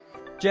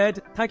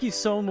Jed, thank you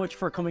so much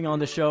for coming on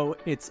the show.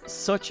 It's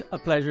such a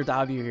pleasure to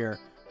have you here.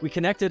 We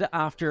connected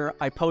after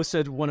I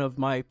posted one of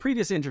my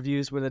previous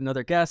interviews with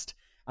another guest,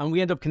 and we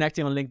ended up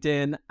connecting on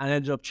LinkedIn and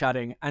ended up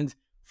chatting. And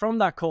from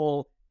that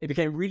call, it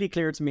became really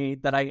clear to me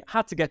that I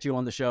had to get you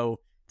on the show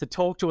to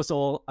talk to us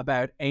all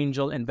about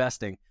angel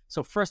investing.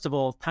 So first of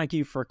all, thank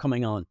you for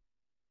coming on.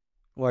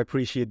 Well, I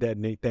appreciate that,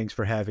 Nick. Thanks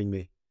for having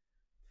me.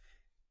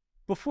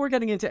 Before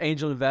getting into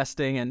angel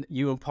investing and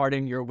you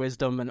imparting your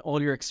wisdom and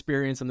all your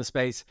experience in the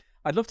space,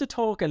 I'd love to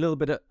talk a little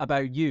bit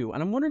about you.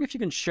 And I'm wondering if you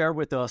can share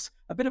with us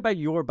a bit about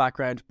your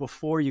background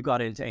before you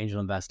got into angel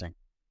investing.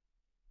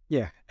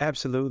 Yeah,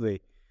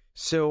 absolutely.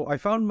 So I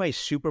found my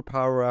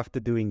superpower after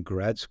doing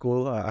grad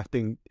school,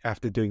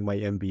 after doing my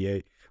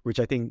MBA, which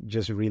I think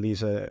just really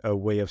is a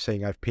way of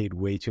saying I've paid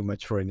way too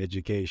much for an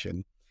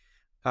education.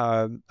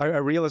 I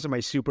realized that my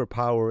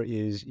superpower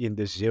is in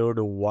the 0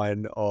 to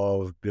 1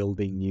 of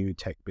building new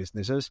tech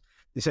businesses.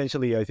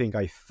 Essentially, I think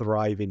I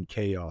thrive in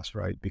chaos,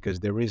 right? Because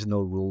there is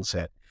no rule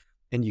set,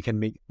 and you can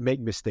make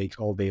mistakes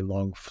all day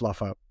long,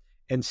 fluff up,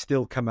 and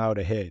still come out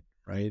ahead,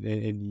 right?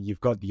 And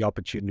you've got the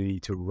opportunity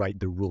to write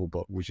the rule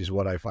book, which is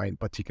what I find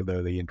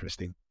particularly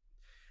interesting.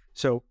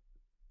 So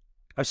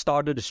I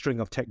started a string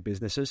of tech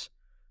businesses,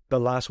 the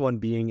last one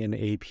being an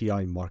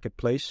API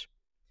marketplace.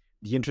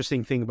 The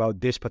interesting thing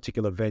about this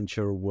particular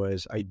venture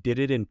was I did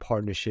it in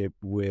partnership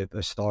with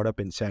a startup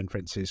in San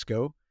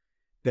Francisco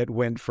that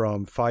went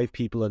from 5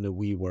 people in a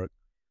WeWork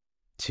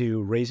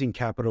to raising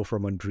capital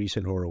from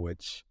Andreessen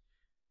Horowitz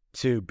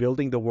to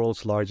building the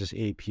world's largest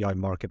API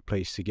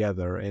marketplace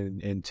together.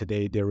 And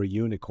today they're a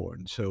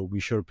unicorn. So we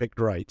sure picked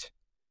right.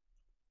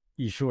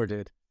 You sure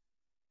did.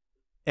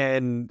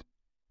 And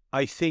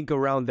I think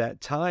around that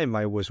time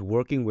I was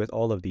working with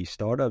all of these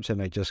startups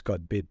and I just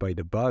got bit by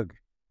the bug.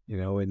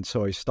 And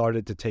so I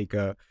decided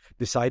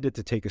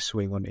to take a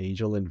swing on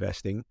angel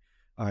investing.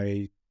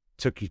 I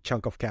took a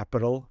chunk of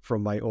capital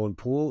from my own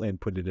pool and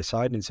put it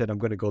aside and said, I'm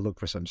going to go look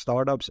for some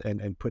startups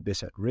and put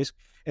this at risk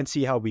and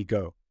see how we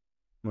go.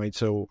 Right.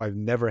 So I've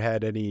never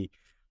had any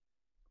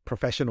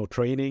professional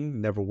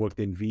training, never worked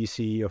in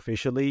VC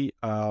officially.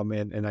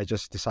 And I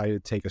just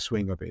decided to take a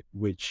swing of it,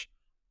 which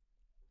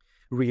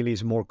really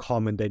is more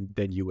common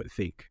than you would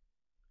think.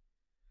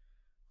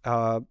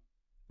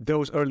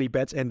 Those early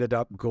bets ended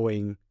up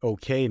going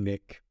okay,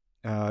 Nick,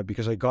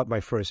 because I got my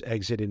first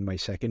exit in my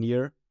second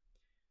year.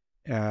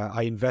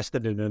 I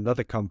invested in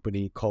another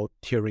company called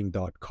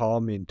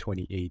Turing.com in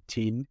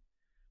 2018.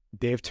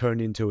 They've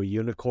turned into a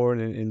unicorn,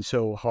 and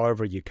so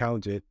however you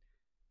count it,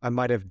 I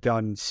might have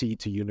done seed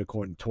to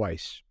unicorn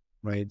twice,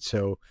 right?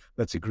 So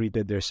let's agree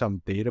that there's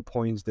some data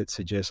points that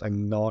suggest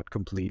I'm not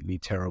completely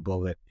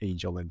terrible at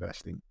angel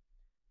investing.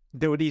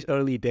 There were these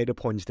early data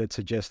points that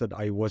suggest that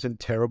I wasn't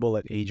terrible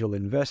at angel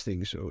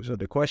investing. So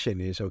the question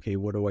is, okay,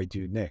 what do I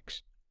do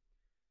next?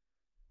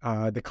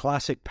 The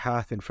classic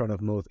path in front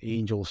of most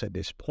angels at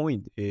this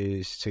point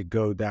is to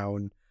go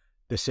down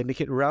the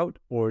syndicate route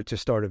or to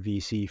start a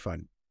VC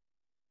fund.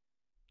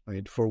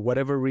 Right? For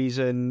whatever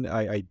reason,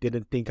 I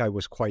didn't think I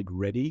was quite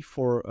ready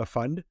for a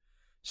fund.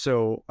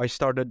 So I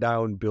started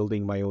down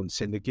building my own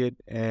syndicate,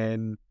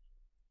 and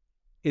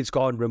it's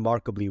gone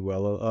remarkably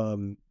well,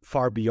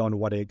 far beyond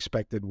what I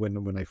expected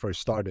when I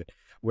first started,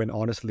 when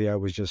honestly I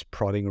was just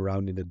prodding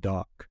around in the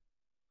dark.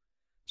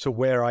 So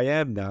where I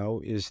am now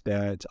is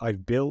that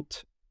I've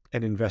built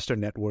an investor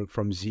network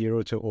from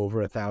 0 to over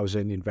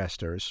 1,000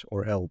 investors,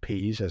 or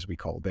LPs as we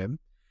call them.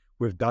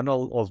 We've done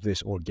all of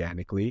this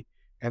organically,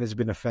 and it's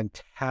been a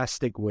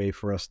fantastic way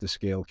for us to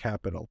scale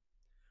capital.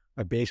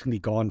 I've basically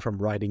gone from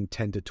writing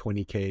 10 to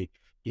 20K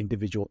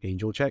individual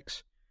angel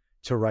checks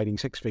to writing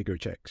 6-figure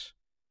checks.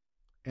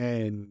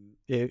 And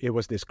it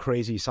was this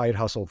crazy side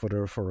hustle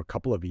for a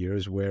couple of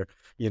years where,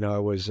 I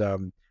was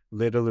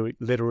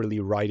literally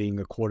writing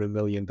a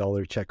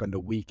 $250,000 check on the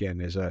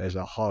weekend as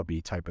a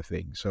hobby type of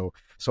thing. So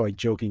I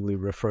jokingly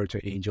refer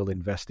to angel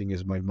investing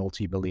as my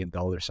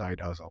multi-million-dollar side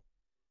hustle.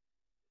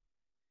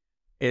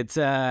 It's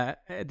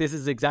this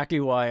is exactly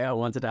why I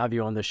wanted to have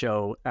you on the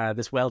show.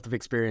 This wealth of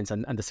experience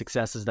and the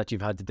successes that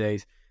you've had to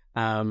date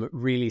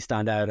really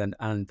stand out, and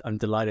I'm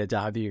delighted to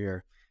have you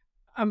here.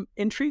 I'm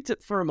intrigued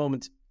for a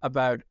moment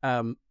about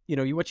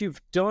what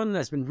you've done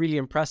has been really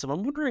impressive.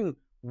 I'm wondering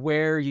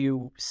where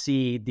you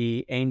see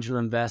the angel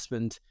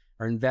investment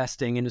or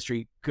investing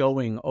industry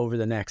going over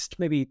the next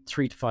maybe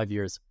 3 to 5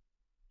 years.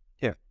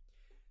 Yeah.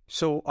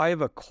 So I have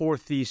a core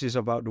thesis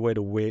about where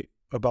the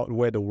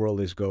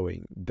world is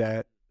going.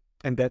 That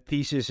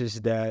thesis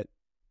is that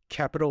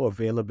capital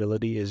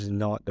availability is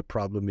not the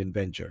problem in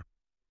venture.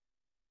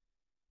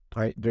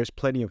 Right? There's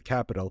plenty of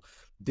capital.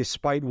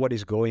 Despite what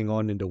is going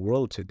on in the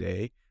world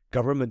today,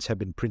 governments have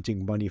been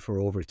printing money for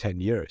over 10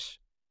 years.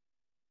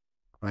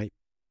 Right?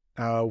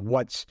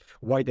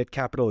 Why that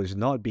capital is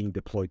not being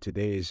deployed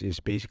today is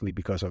basically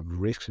because of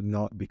risks,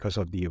 not because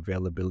of the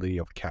availability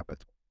of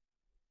capital.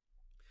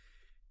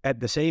 At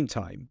the same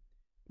time,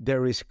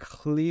 there is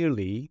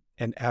clearly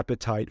an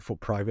appetite for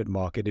private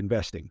market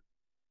investing.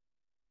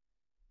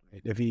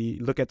 If you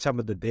look at some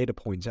of the data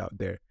points out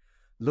there,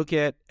 look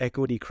at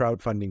equity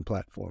crowdfunding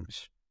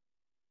platforms.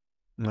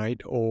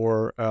 right?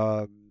 Or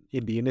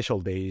in the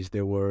initial days,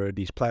 there were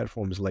these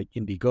platforms like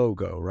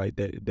Indiegogo, right,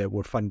 that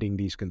were funding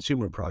these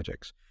consumer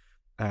projects.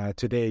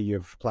 Today, you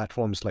have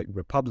platforms like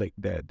Republic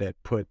that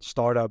put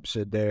startups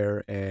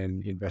there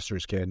and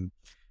investors can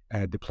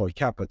deploy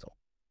capital.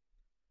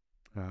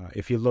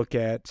 If you look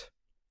at,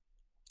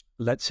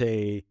 let's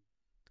say,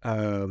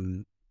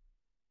 um,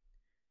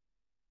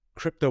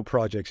 crypto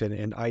projects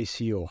and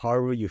ICO,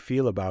 however you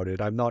feel about it,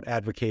 I'm not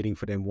advocating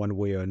for them one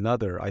way or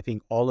another. I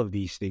think all of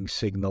these things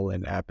signal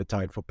an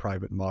appetite for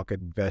private market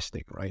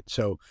investing, right?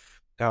 So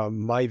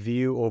my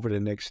view over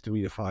the next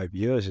 3 to 5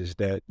 years is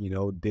that,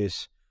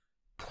 this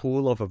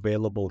pool of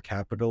available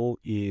capital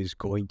is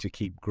going to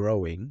keep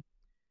growing.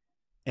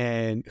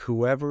 And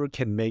whoever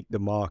can make the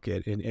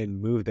market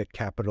and move that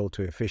capital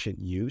to efficient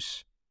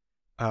use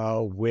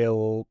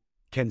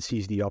can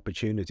seize the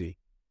opportunity.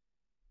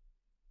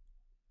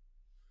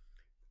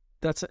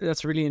 That's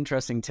a really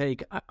interesting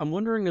take. I'm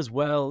wondering as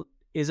well,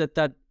 is it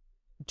that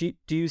do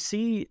you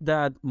see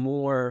that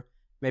more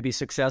maybe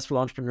successful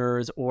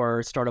entrepreneurs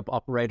or startup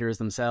operators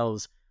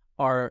themselves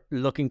are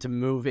looking to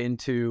move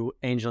into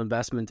angel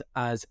investment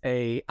as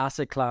a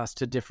asset class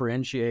to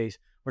differentiate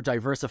or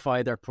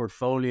diversify their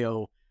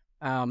portfolio,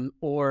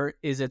 or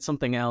is it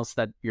something else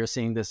that you're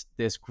seeing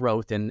this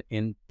growth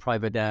in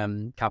private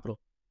capital?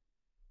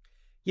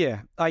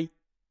 Yeah, I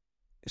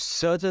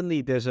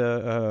certainly there's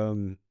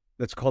a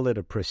let's call it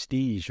a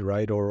prestige,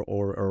 right,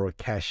 or a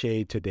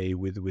cachet today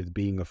with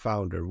being a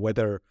founder,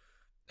 whether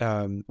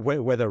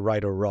whether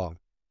right or wrong,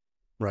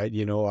 right?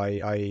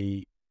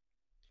 I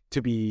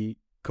to be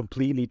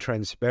completely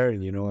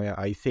transparent,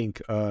 I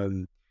think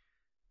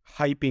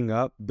hyping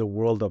up the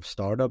world of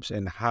startups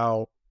and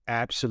how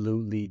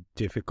absolutely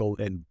difficult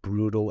and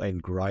brutal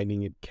and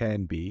grinding it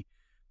can be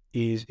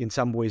is in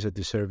some ways a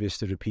disservice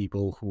to the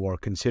people who are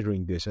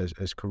considering this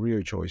as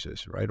career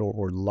choices, right,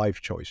 or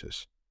life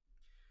choices.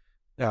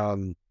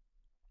 Um,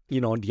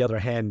 on the other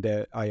hand,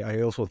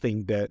 I also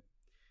think that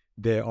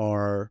there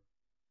are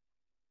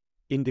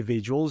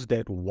individuals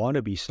that want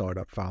to be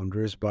startup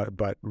founders,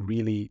 but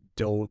really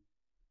don't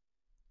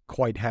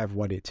quite have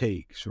what it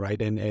takes, right?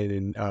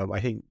 And I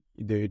think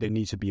there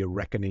needs to be a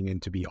reckoning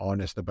and to be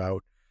honest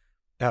about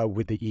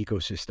with the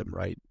ecosystem,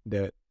 right?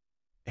 That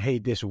hey,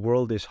 this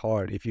world is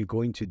hard. If you're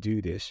going to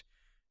do this,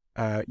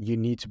 you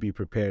need to be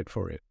prepared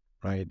for it,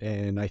 right?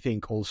 And I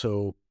think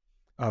also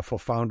for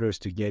founders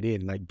to get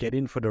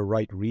in for the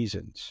right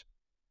reasons,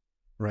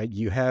 right?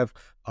 You have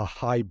a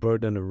high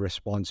burden of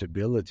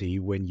responsibility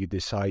when you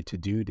decide to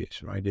do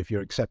this, right? If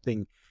you're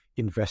accepting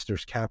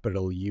investors'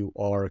 capital, you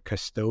are a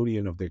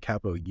custodian of their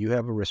capital. You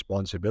have a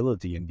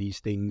responsibility, and these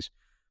things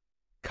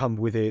come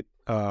with it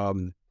a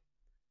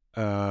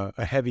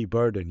heavy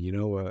burden.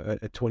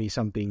 A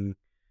 20-something.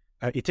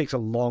 It takes a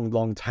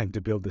long time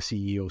to build the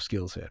CEO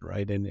skill set,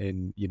 right?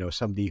 And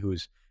somebody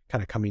who's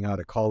kind of coming out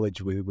of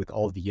college with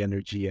all the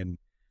energy and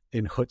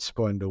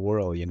chutzpah in the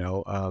world,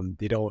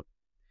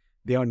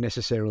 they aren't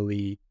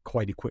necessarily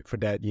quite equipped for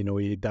that.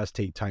 It does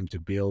take time to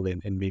build,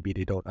 and maybe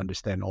they don't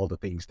understand all the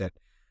things that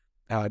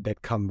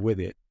come with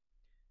it.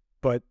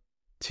 But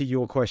to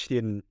your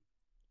question,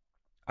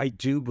 I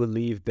do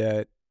believe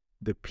that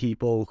the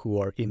people who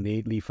are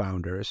innately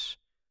founders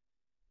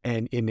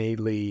and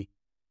innately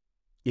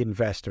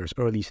investors,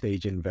 early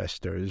stage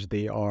investors,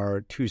 they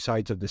are two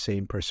sides of the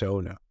same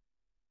persona,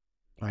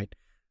 right?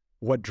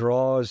 What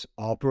draws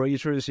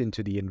operators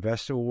into the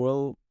investor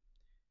world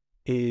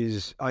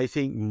is, I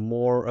think,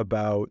 more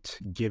about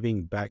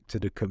giving back to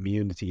the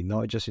community,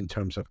 not just in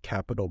terms of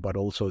capital, but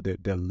also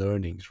their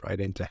learnings, right?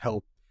 And to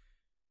help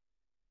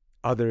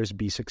others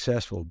be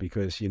successful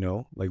because,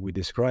 like we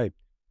described,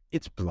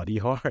 it's bloody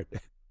hard.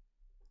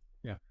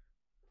 Yeah.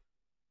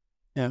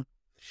 Yeah.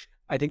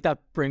 I think that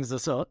brings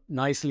us up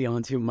nicely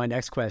onto my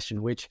next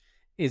question, which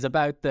is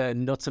about the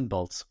nuts and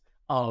bolts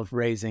of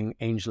raising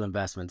angel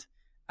investment.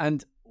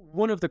 And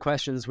one of the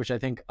questions which I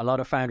think a lot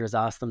of founders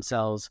ask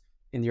themselves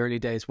in the early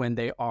days when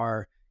they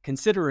are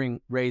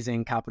considering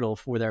raising capital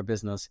for their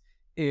business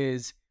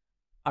is,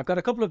 I've got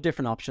a couple of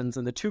different options,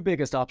 and the two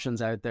biggest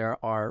options out there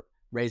are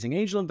raising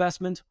angel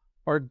investment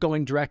or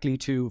going directly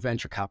to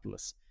venture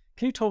capitalists.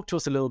 Can you talk to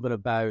us a little bit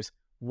about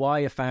why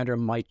a founder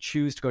might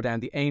choose to go down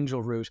the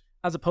angel route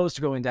as opposed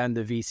to going down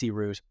the VC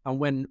route, and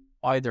when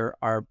either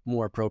are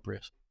more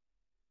appropriate?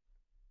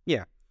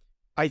 Yeah,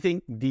 I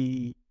think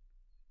the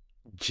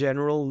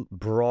general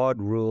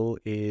broad rule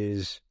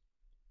is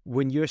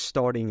when you're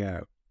starting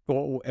out,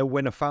 or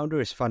when a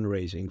founder is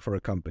fundraising for a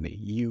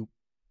company,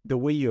 the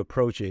way you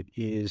approach it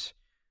is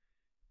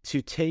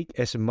to take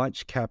as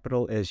much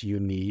capital as you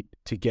need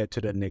to get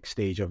to the next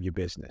stage of your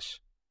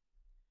business.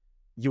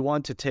 You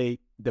want to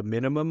take the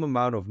minimum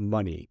amount of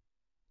money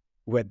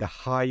with the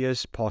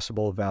highest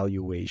possible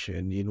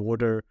valuation in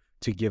order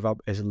to give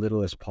up as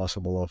little as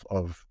possible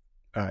of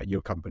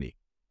your company.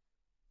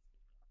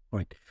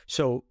 Right.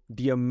 So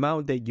the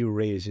amount that you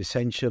raise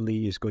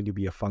essentially is going to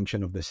be a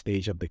function of the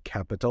stage of the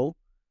capital.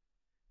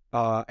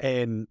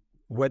 And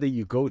whether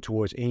you go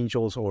towards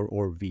angels or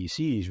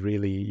VCs,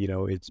 really,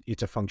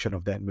 it's a function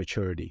of that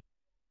maturity.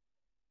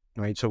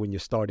 right? So when you're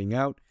starting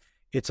out,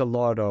 it's a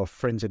lot of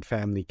friends and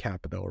family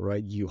capital,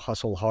 right? You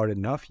hustle hard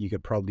enough, you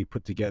could probably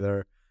put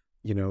together,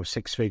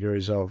 6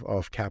 figures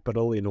of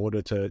capital in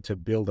order to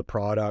build a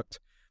product,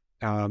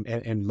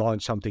 and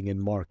launch something in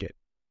market,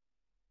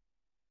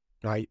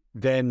 right?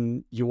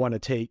 Then you want to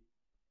take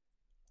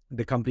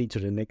the company to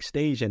the next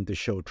stage and to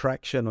show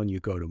traction on your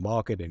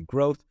go-to-market and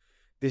growth.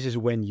 This is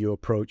when you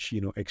approach,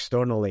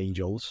 external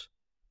angels,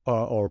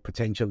 or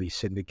potentially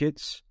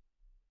syndicates,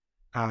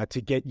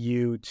 to get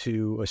you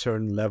to a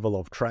certain level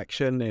of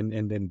traction,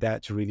 and then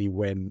that's really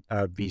when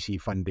VC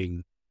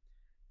funding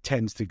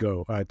tends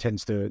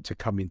to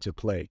come into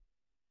play,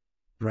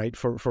 right?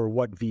 For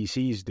what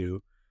VCs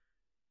do,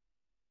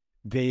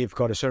 they've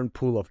got a certain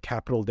pool of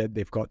capital that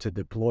they've got to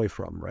deploy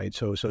from, right?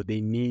 So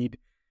they need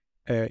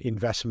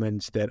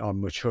investments that are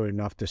mature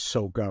enough to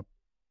soak up,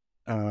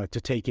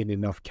 to take in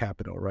enough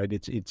capital, right?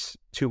 It's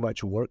too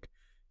much work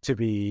to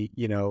be,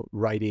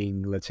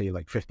 writing, let's say,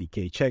 like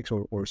 50K checks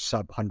or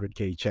sub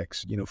 100K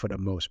checks, for the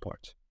most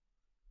part.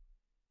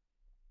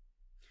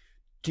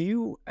 Do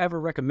you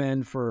ever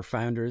recommend for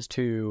founders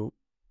to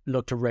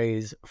look to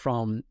raise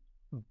from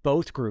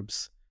both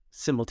groups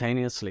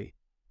simultaneously,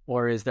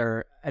 or is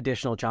there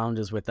additional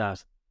challenges with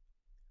that?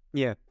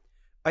 Yeah,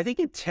 I think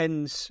it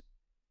tends,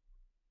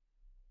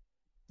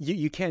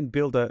 you can't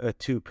build a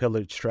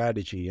two-pillared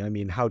strategy. I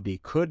mean, how they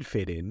could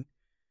fit in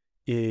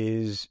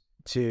is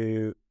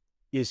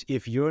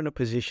if you're in a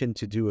position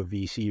to do a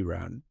VC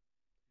round,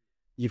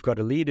 you've got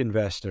a lead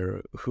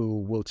investor who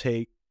will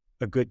take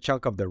a good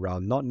chunk of the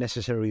round, not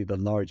necessarily the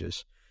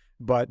largest,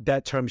 but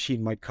that term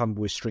sheet might come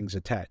with strings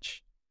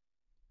attached,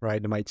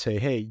 right? They might say,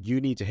 hey,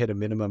 you need to hit a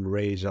minimum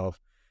raise of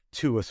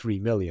 2 or 3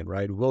 million,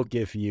 right? We'll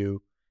give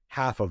you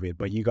half of it,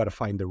 but you got to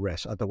find the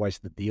rest. Otherwise,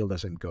 the deal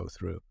doesn't go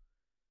through.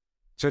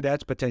 So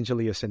that's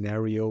potentially a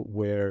scenario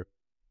where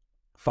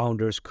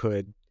founders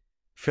could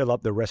fill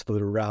up the rest of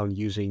the round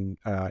using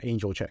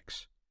angel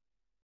checks.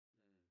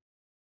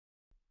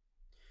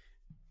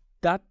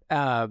 That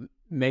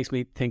makes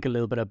me think a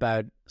little bit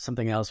about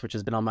something else which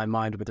has been on my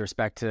mind with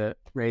respect to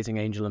raising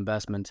angel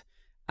investment.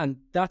 And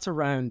that's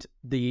around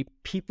the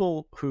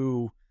people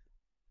who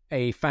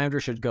a founder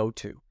should go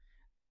to.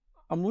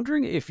 I'm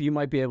wondering if you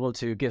might be able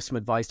to give some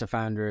advice to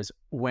founders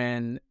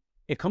when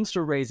it comes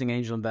to raising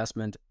angel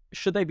investment.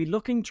 Should they be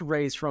looking to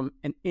raise from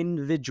an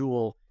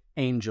individual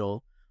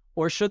angel,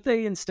 or should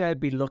they instead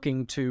be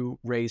looking to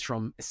raise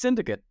from a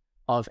syndicate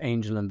of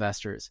angel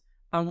investors?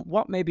 And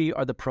what maybe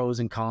are the pros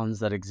and cons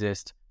that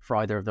exist for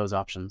either of those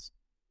options?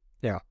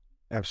 Yeah,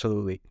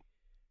 absolutely.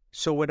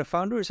 So when a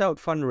founder is out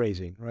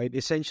fundraising, right,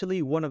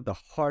 essentially one of the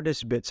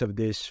hardest bits of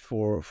this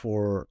for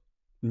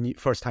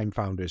first-time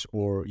founders,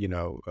 or, you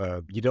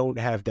don't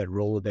have that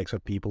Rolodex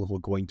of people who are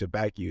going to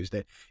back you,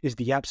 is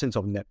the absence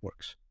of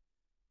networks,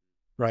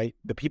 right?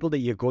 The people that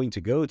you're going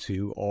to go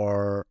to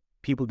are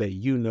people that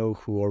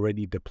who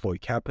already deploy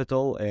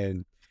capital,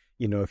 and,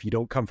 if you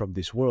don't come from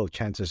this world,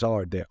 chances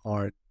are there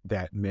aren't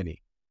that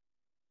many,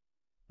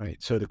 right?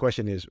 So the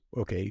question is,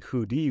 okay,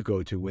 who do you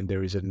go to when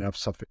there is enough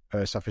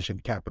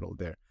sufficient capital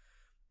there?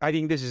 I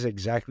think this is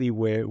exactly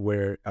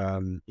where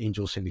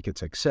angel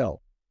syndicates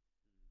excel,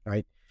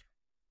 right?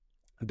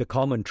 The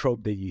common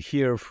trope that you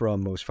hear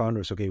from most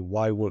founders, okay,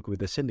 why work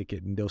with a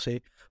syndicate? And they'll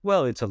say,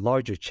 well, it's a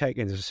larger check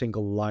and there's a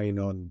single line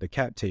on the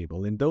cap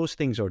table. And those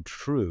things are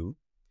true,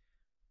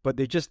 but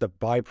they're just the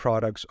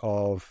byproducts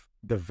of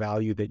the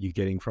value that you're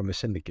getting from a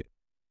syndicate,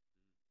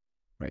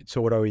 right?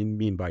 So what do I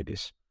mean by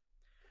this?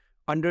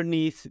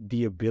 Underneath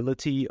the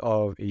ability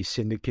of a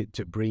syndicate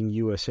to bring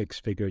you a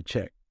 6-figure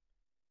check,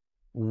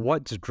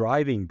 what's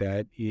driving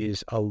that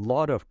is a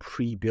lot of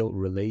pre-built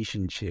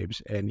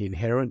relationships and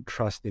inherent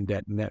trust in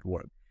that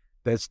network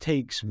that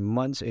takes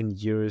months and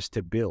years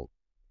to build,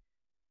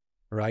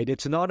 right?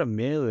 It's not a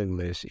mailing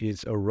list,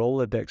 it's a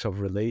Rolodex of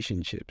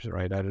relationships,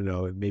 right? I don't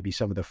know, maybe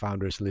some of the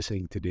founders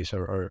listening to this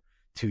are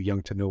too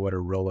young to know what a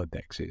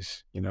Rolodex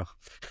is,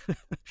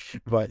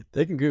 but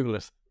they can Google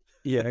it.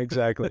 Yeah,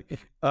 exactly.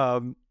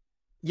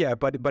 Yeah,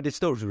 but it's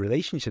those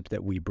relationships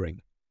that we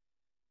bring,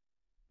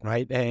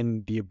 right?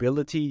 And the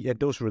ability at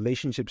those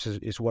relationships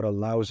is what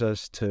allows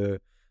us to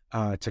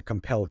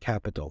compel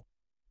capital.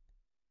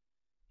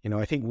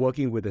 I think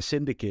working with a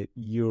syndicate,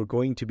 you're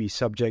going to be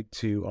subject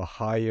to a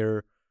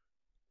higher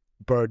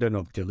burden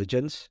of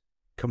diligence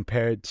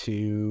compared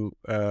to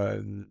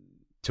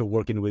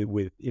working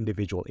with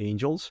individual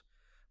angels.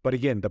 But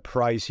again, the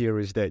prize here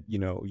is that,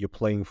 you're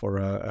playing for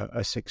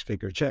a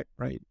 6-figure check,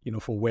 right?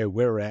 For where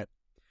we're at,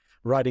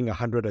 writing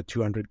 100 or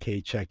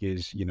 200K check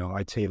is,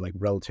 I'd say like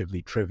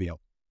relatively trivial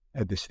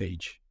at this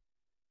stage.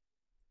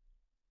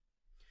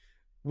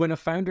 When a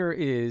founder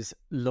is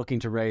looking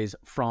to raise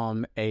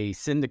from a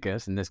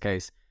syndicate, in this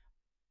case,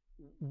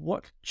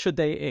 what should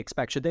they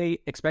expect? Should they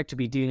expect to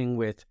be dealing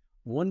with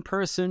one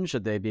person?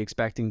 Should they be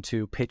expecting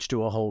to pitch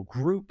to a whole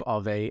group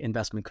of a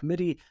investment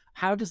committee?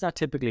 How does that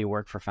typically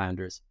work for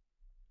founders?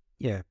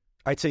 Yeah,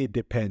 I'd say it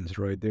depends,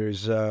 right?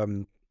 There's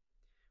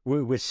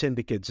with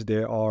syndicates,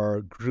 there are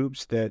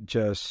groups that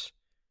just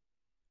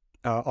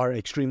are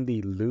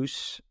extremely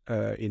loose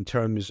in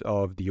terms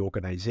of the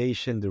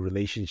organization, the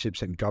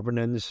relationships and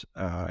governance,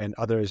 and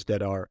others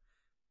that are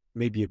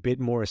maybe a bit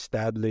more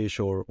established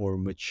or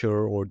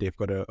mature, or they've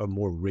got a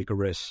more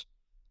rigorous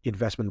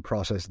investment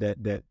process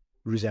that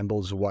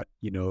resembles what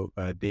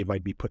they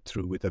might be put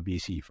through with a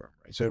VC firm,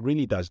 right? So it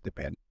really does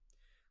depend.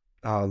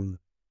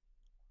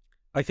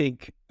 I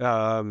think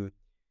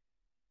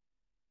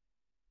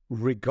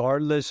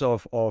regardless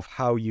of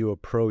how you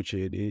approach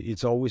it,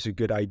 it's always a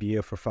good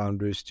idea for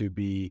founders to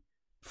be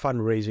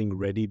fundraising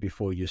ready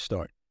before you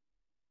start,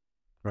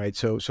 right?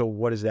 So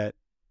what does that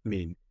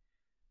mean?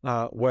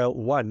 Well,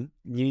 one,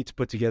 you need to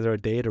put together a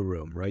data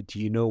room, right? Do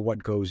you know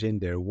what goes in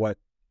there, what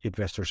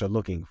investors are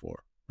looking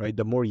for, right?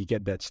 The more you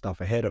get that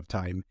stuff ahead of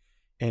time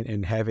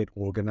and have it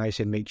organized,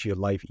 it makes your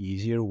life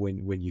easier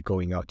when you're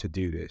going out to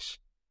do this.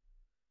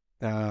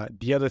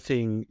 The other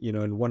thing,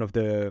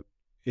 and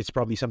it's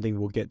probably something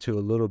we'll get to a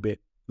little bit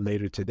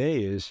later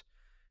today, is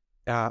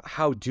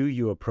how do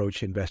you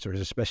approach investors,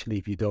 especially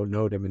if you don't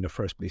know them in the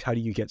first place? How do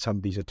you get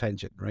somebody's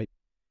attention, right?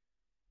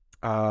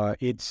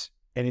 It's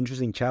an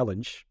interesting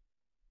challenge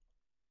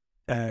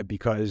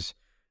because,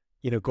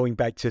 going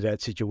back to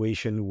that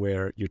situation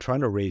where you're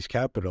trying to raise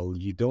capital,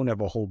 you don't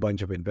have a whole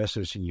bunch of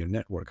investors in your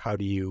network. How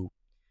do you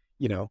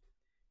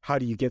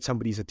get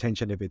somebody's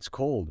attention if it's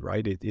cold,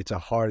 right? It's a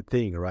hard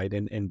thing, right?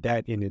 And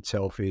that in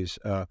itself is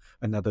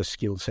another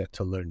skill set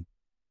to learn.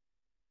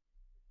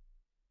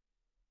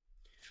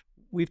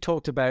 We've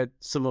talked about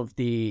some of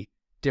the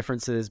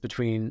differences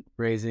between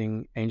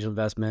raising angel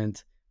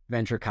investment,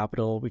 venture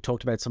capital. We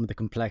talked about some of the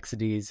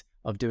complexities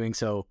of doing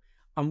so.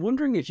 I'm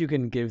wondering if you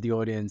can give the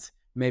audience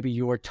maybe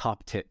your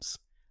top tips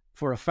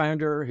for a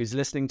founder who's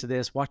listening to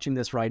this, watching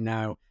this right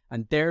now,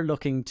 and they're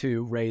looking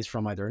to raise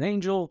from either an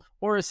angel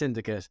or a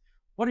syndicate.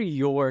 What are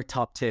your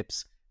top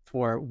tips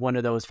for one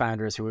of those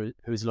founders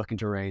who's looking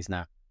to raise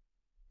now?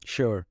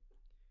 Sure.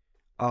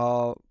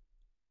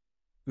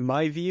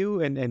 My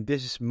view, and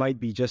this might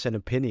be just an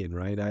opinion,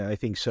 right? I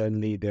think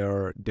certainly there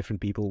are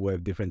different people who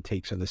have different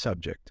takes on the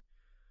subject.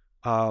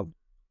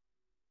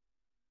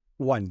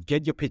 One,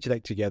 get your pitch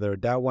deck together.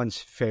 That one's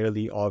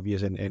fairly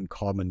obvious and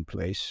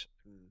commonplace.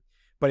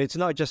 But it's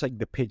not just like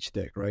the pitch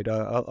deck, right?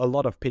 A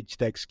lot of pitch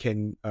decks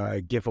can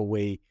give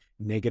away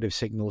negative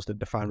signals that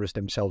the founders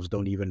themselves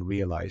don't even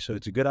realize. So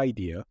it's a good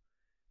idea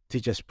to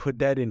just put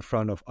that in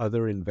front of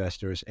other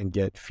investors and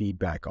get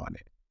feedback on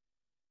it,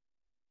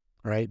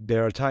 right?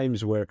 There are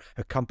times where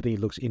a company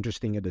looks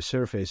interesting at the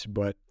surface,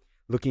 but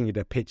looking at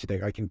a pitch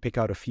deck, I can pick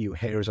out a few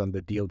hairs on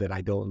the deal that I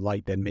don't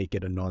like that make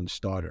it a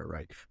non-starter,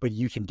 right? But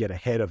you can get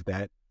ahead of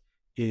that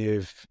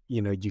if,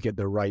 you get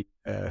the right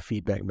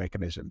feedback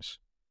mechanisms.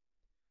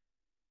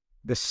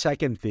 The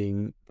second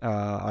thing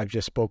I've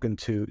just spoken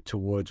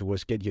towards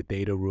was get your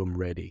data room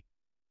ready,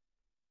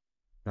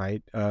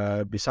 right?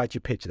 Besides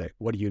your pitch deck,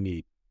 what do you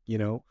need?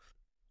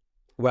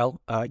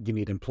 Well, you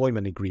need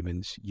employment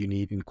agreements. You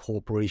need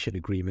incorporation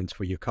agreements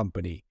for your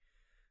company.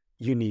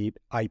 You need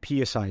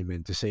IP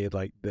assignment to say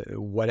like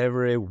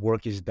whatever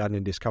work is done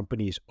in this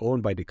company is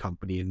owned by the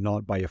company and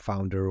not by a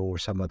founder or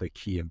some other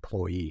key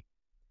employee.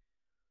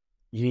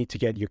 You need to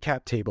get your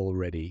cap table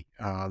ready.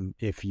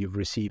 If you've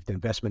received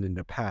investment in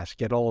the past,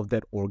 get all of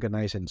that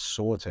organized and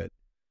sorted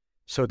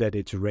so that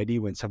it's ready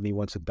when somebody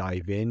wants to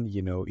dive in.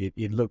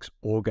 It looks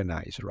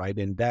organized, right?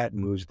 And that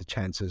moves the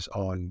chances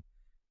on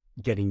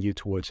getting you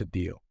towards a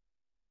deal.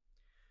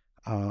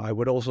 I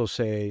would also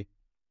say,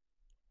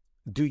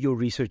 do your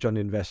research on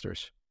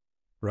investors,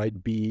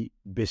 right? Be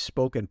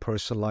bespoke and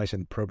personalized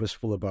and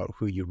purposeful about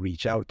who you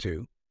reach out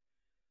to.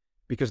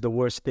 Because the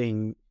worst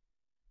thing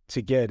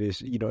to get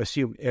is,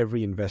 assume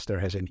every investor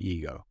has an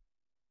ego,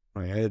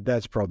 right?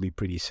 That's probably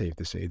pretty safe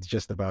to say. It's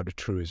just about a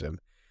truism.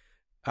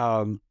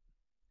 And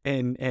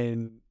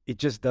it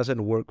just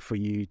doesn't work for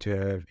you to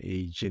have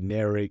a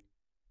generic,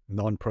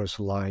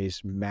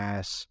 non-personalized,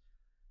 mass,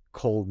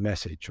 cold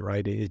message,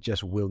 right? It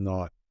just will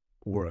not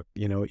work.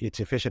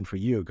 It's efficient for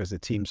you because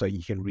it seems like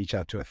you can reach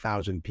out to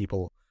 1,000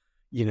 people,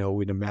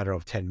 in a matter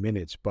of 10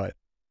 minutes, but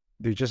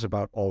they're just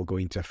about all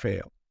going to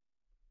fail.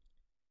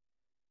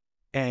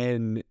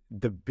 And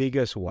the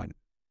biggest one,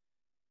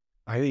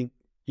 I think,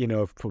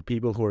 for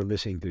people who are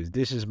listening to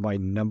this is my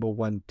number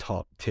one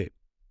top tip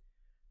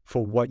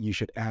for what you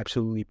should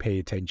absolutely pay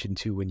attention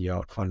to when you're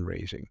out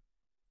fundraising.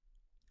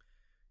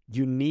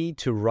 You need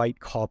to write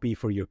copy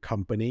for your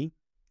company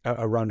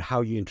around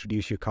how you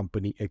introduce your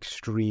company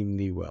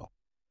extremely well.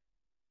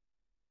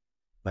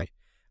 Like,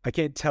 I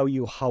can't tell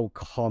you how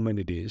common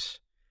it is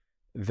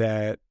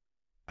that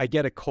I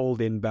get a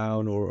cold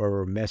inbound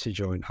or a message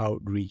or an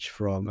outreach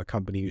from a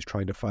company who's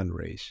trying to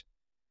fundraise.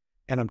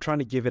 And I'm trying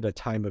to give it a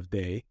time of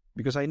day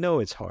because I know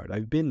it's hard.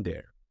 I've been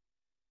there.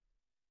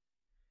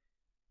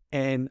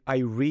 And I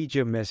read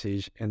your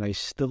message and I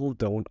still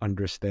don't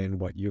understand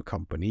what your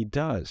company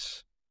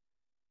does.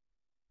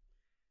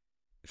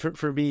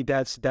 For me,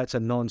 that's a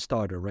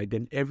non-starter, right?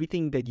 Then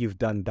everything that you've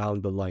done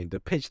down the line, the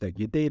pitch deck,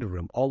 your data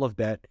room, all of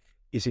that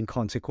is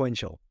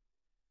inconsequential,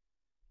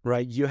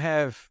 right? You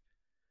have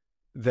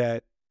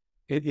that,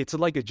 it's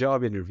like a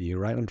job interview,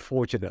 right?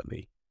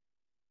 Unfortunately,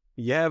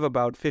 You have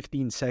about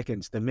 15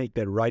 seconds to make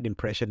that right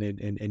impression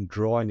and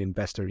draw an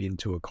investor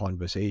into a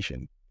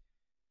conversation.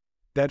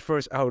 That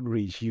first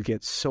outreach, you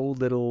get so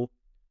little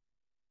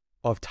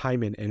of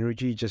time and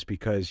energy just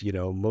because,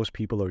 most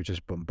people are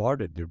just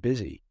bombarded. They're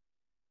busy.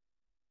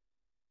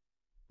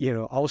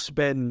 I'll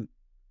spend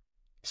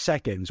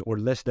seconds or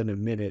less than a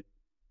minute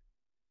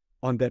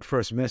on that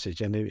first message.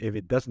 And if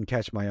it doesn't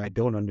catch my eye,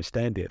 don't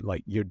understand it,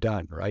 like, you're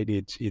done, right?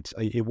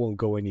 It won't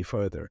go any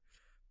further.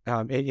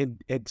 And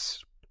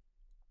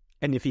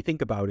if you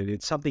think about it,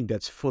 it's something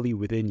that's fully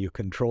within your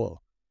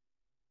control,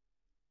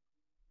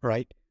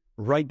 right?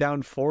 Write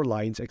down 4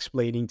 lines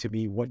explaining to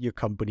me what your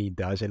company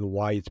does and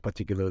why it's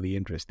particularly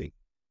interesting.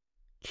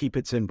 Keep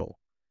it simple,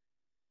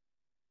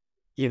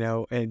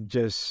 and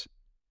just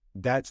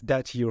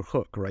that's your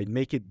hook, right?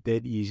 Make it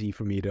dead easy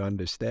for me to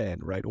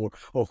understand, right? Or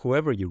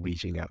whoever you're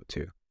reaching out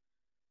to.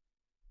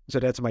 So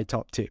that's my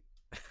top tip.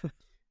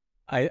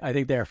 I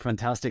think they're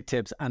fantastic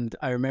tips. And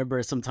I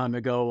remember some time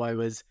ago, I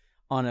was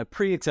on a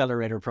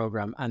pre-accelerator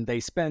program and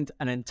they spent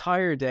an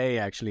entire day,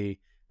 actually,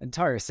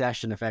 entire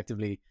session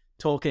effectively,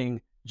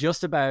 talking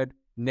just about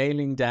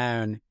nailing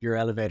down your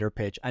elevator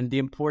pitch and the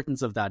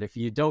importance of that. If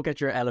you don't get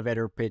your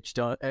elevator pitch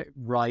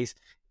right,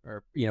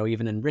 or,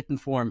 even in written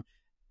form,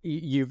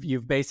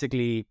 you've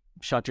basically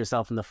shot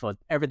yourself in the foot.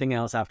 Everything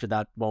else after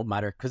that won't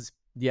matter because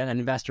an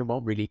investor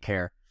won't really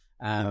care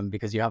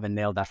because you haven't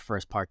nailed that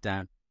first part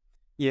down.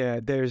 Yeah,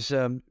 there's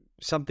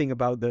something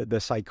about the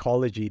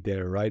psychology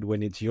there, right?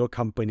 When it's your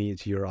company,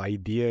 it's your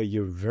idea,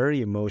 you're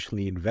very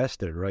emotionally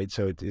invested, right?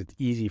 So it's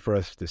easy for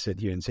us to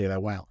sit here and say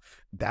that, wow,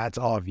 that's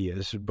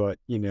obvious, but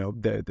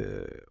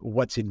the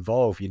what's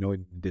involved,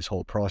 in this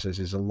whole process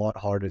is a lot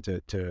harder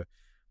to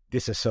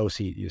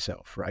disassociate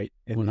yourself, right?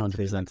 And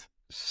 100%.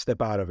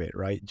 Step out of it,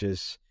 right?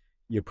 Just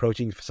you're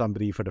approaching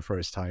somebody for the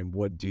first time.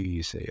 What do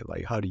you say?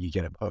 Like, how do you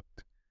get them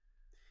hooked?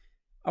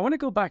 I want to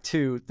go back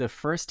to the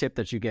first tip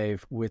that you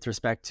gave with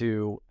respect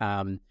to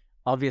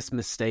obvious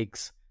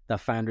mistakes that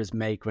founders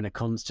make when it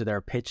comes to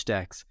their pitch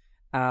decks.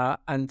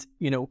 And,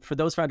 for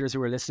those founders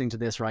who are listening to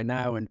this right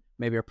now and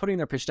maybe are putting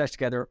their pitch decks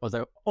together or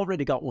they've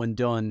already got one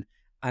done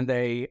and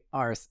they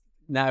are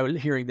now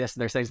hearing this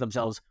and they're saying to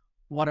themselves,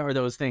 what are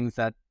those things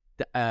that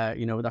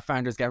that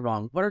founders get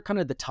wrong? What are kind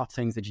of the top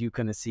things that you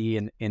kind of see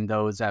in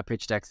those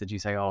pitch decks that you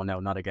say, oh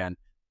no, not again?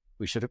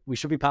 We should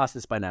be past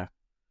this by now.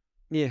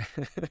 Yeah.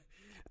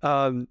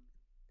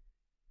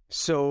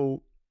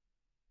 So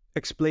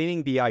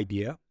explaining the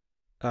idea,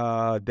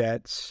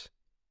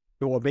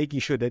 making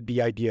sure that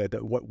the idea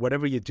that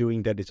whatever you're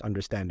doing, that it's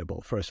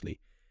understandable, firstly.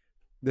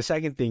 The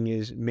second thing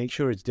is make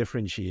sure it's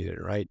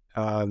differentiated, right?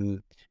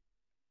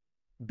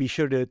 Be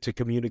sure to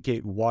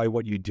communicate why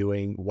what you're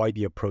doing, why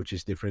the approach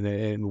is different,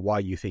 and why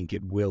you think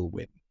it will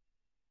win.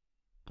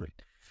 Right.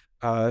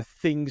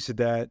 Things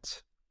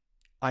that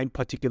I'm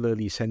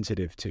particularly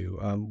sensitive to.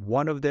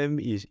 One of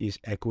them is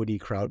equity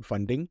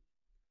crowdfunding,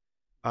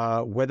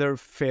 whether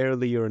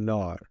fairly or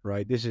not,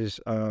 right? This is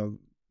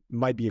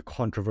might be a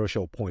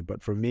controversial point,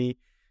 but for me,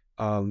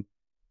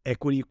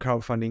 equity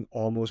crowdfunding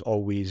almost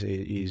always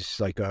is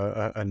like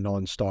a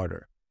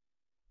non-starter,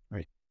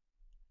 right?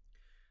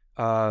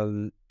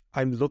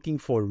 I'm looking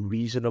for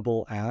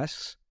reasonable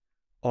asks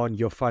on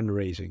your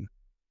fundraising,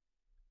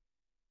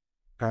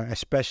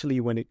 especially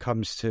when it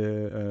comes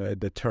to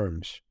the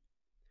terms.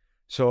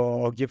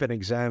 So I'll give an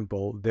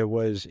example. There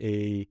was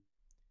a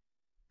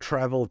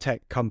travel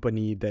tech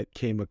company that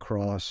came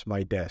across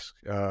my desk,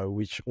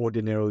 which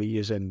ordinarily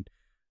isn't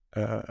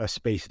a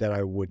space that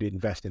I would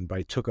invest in, but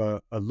I took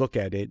a look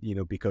at it,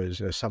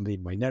 because somebody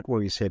in my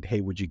network said,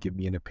 hey, would you give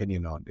me an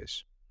opinion on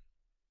this?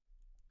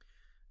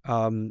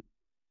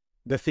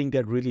 The thing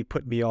that really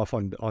put me off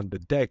on the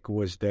deck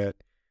was that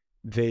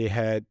they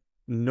had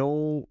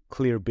no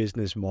clear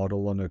business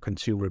model on a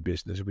consumer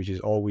business, which is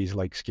always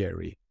like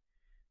scary.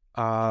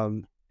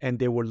 And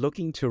they were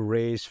looking to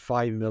raise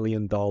 $5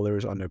 million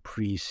on a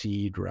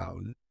pre-seed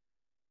round.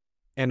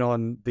 And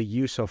on the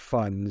use of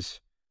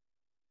funds,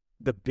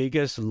 the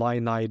biggest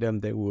line item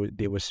they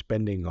were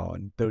spending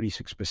on,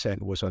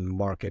 36%, was on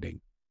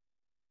marketing.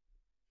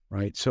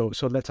 Right? So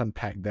let's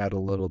unpack that a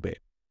little bit.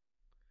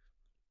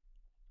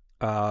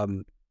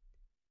 In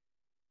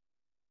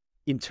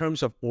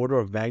terms of order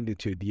of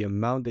magnitude, the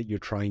amount that you're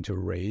trying to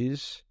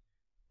raise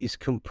is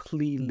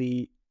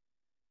completely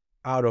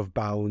out of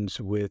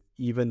bounds with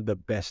even the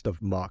best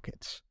of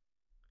markets,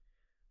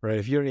 right?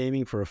 If you're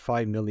aiming for a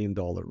 $5 million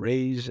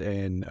raise,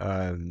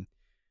 and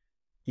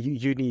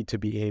you need to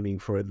be aiming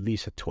for at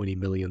least a $20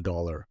 million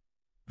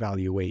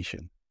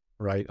valuation,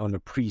 right, on a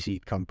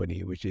pre-seed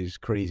company, which is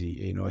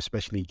crazy,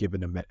 especially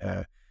given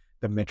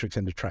the metrics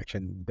and the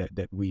traction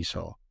that we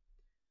saw.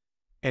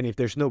 And if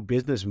there's no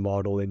business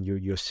model and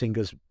your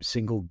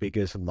single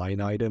biggest line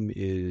item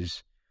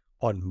is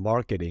on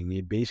marketing,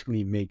 it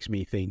basically makes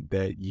me think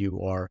that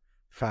you are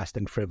fast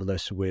and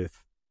frivolous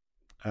with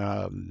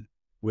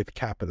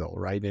capital,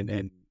 right?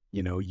 And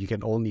you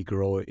can only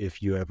grow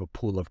if you have a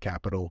pool of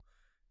capital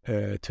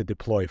to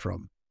deploy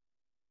from,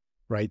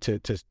 right?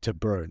 To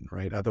burn,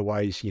 right?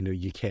 Otherwise,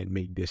 you can't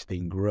make this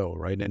thing grow,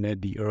 right? And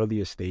at the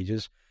earliest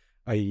stages,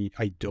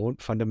 I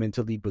don't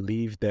fundamentally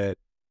believe that,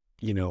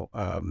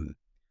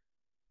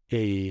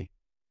 a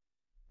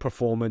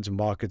performance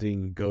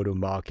marketing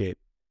go-to-market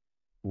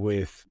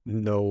with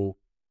no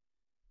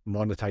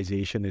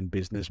monetization and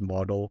business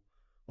model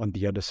on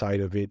the other side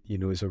of it,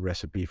 is a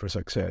recipe for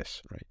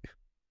success, right?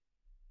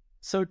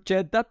 So,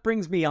 Jed, that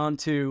brings me on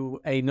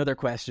to another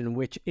question,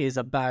 which is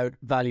about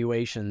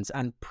valuations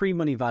and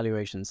pre-money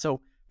valuations.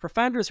 So, for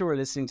founders who are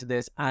listening to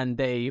this and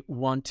they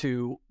want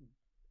to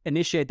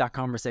initiate that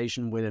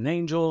conversation with an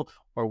angel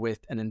or with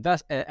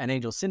an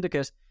angel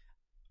syndicate,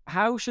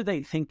 how should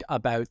they think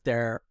about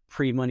their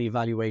pre-money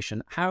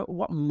valuation?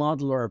 What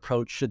model or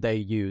approach should they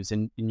use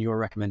in your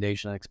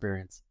recommendation and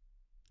experience?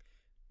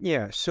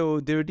 Yeah,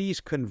 so there are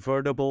these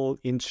convertible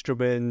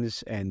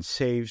instruments and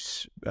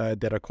safes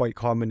that are quite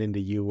common in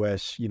the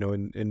US,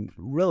 and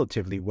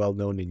relatively well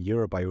known in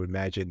Europe, I would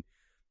imagine,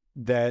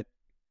 that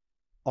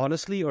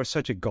honestly are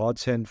such a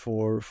godsend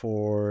for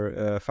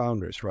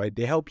founders, right?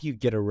 They help you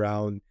get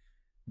around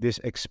this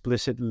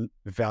explicit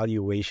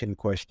valuation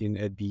question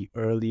at the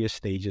earliest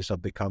stages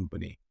of the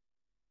company,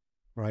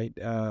 right?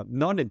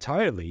 Not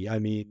entirely. I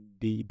mean,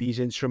 these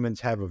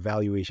instruments have a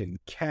valuation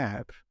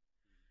cap,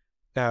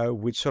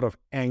 which sort of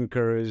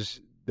anchors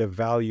the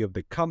value of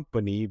the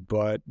company,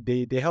 but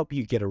they help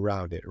you get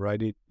around it,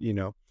 right?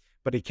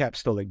 But the cap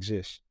still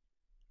exists.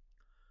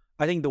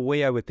 I think the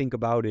way I would think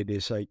about it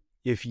is like,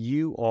 if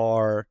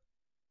you're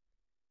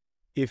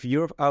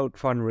out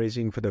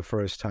fundraising for the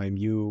first time,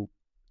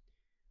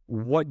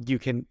 what you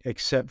can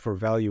accept for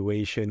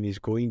valuation is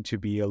going to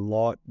be a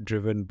lot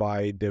driven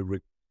by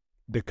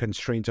the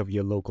constraints of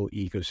your local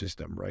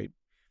ecosystem, right?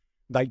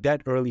 Like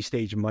that early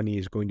stage money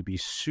is going to be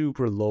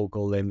super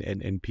local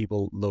and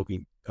people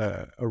looking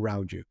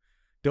around you.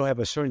 They'll have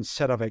a certain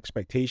set of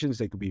expectations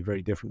that could be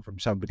very different from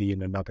somebody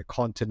in another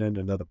continent,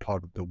 another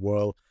part of the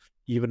world,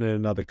 even in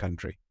another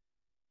country,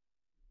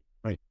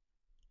 right?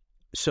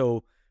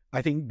 So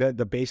I think that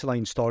the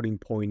baseline starting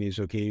point is,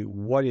 okay,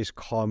 what is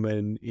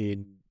common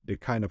in the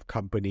kind of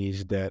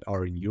companies that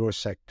are in your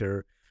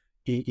sector,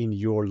 in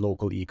your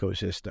local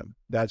ecosystem?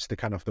 That's the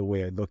kind of the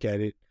way I look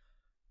at it.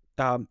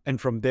 And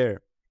from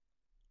there,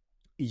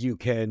 you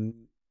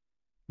can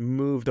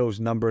move those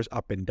numbers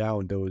up and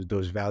down,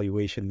 those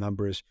valuation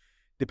numbers,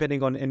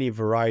 depending on any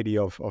variety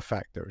of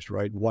factors,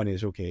 right? One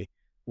is, okay,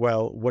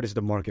 well, what is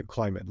the market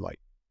climate like?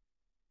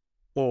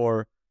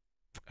 Or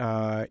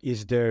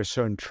is there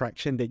certain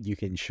traction that you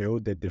can show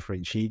that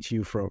differentiates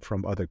you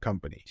from other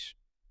companies?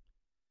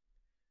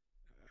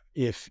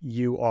 If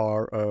you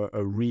are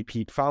a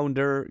repeat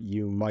founder,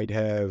 you might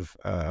have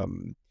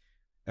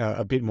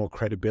a bit more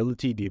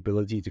credibility, the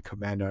ability to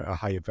command a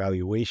higher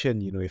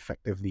valuation,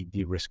 effectively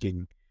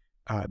de-risking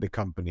the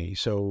company.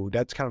 So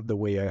that's kind of the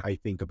way I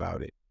think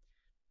about it.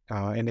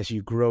 And as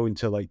you grow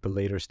into like the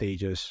later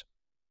stages,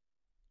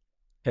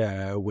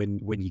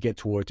 when you get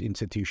towards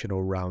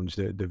institutional rounds,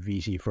 the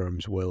VC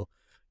firms will,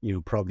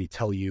 probably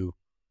tell you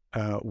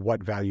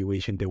what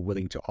valuation they're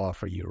willing to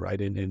offer you,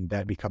 right? And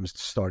that becomes the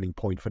starting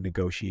point for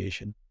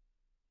negotiation.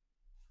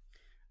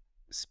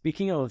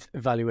 Speaking of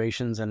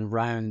valuations and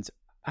rounds,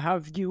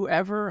 have you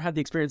ever had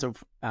the experience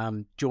of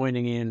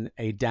joining in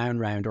a down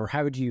round, or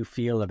how do you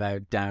feel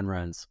about down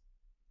rounds?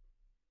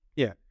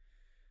 Yeah.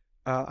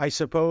 I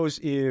suppose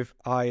if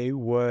I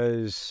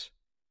was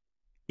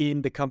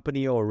in the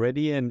company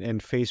already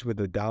and faced with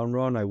a down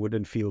run, I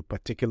wouldn't feel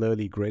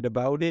particularly great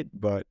about it.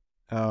 But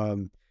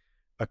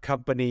a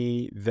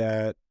company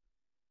that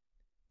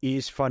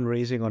is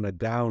fundraising on a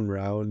down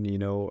round,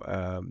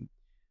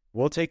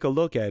 we'll take a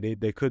look at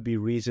it. There could be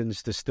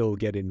reasons to still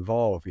get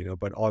involved,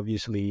 but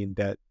obviously in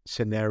that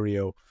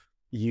scenario,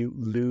 you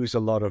lose a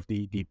lot of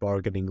the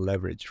bargaining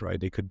leverage, right?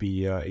 There could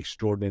be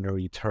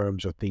extraordinary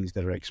terms or things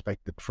that are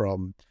expected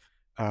from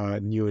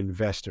new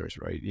investors,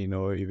 right?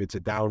 If it's a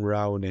down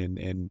round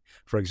and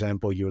for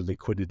example, you're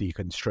liquidity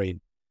constrained,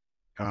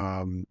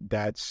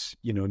 that's,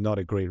 not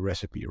a great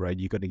recipe, right?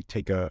 You're going to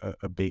take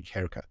a big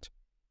haircut.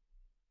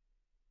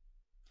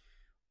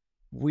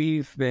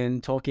 We've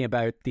been talking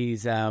about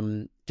these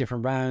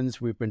different rounds.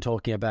 We've been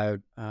talking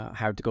about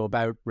how to go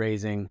about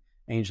raising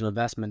angel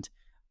investment.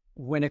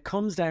 When it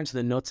comes down to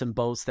the nuts and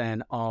bolts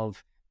then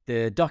of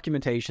the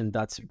documentation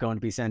that's going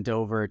to be sent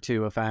over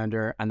to a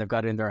founder and they've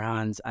got it in their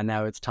hands, and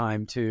now it's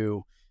time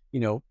to,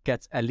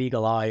 get a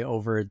legal eye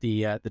over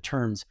the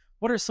terms.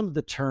 What are some of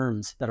the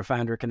terms that a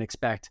founder can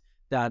expect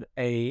that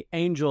a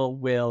angel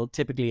will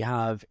typically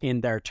have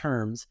in their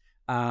terms,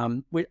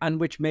 and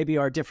which maybe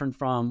are different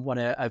from what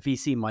a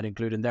VC might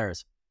include in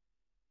theirs?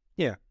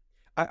 Yeah.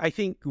 I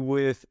think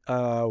with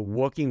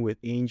working with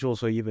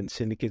angels or even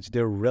syndicates,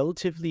 they're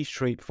relatively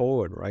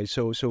straightforward, right?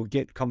 So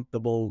get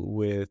comfortable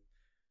with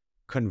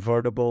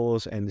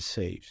convertibles and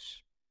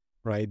safes,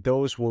 right?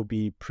 Those will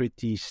be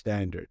pretty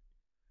standard.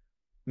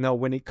 Now,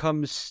 when it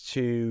comes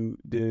to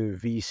the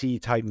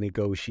VC type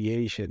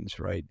negotiations,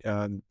 right,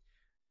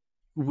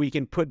 we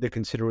can put the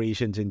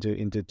considerations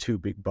into two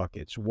big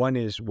buckets. One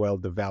is, well,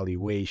 the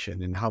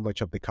valuation and how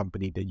much of the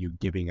company that you're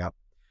giving up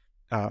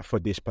for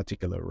this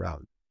particular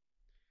round.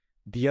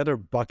 The other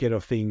bucket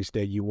of things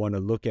that you want to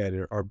look at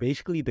are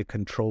basically the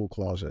control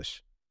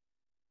clauses.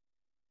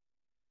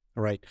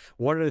 All right.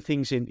 What are the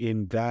things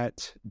in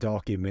that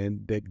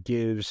document that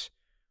gives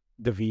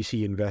the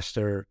VC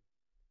investor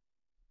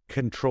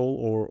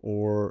control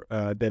or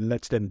that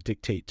lets them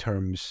dictate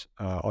terms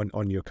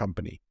on your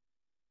company?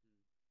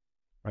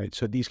 Right.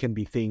 So these can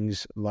be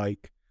things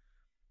like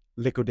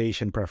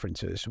liquidation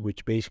preferences,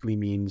 which basically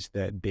means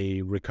that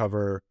they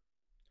recover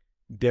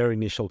their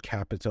initial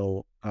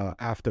capital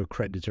after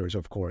creditors,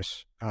 of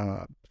course,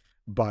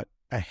 but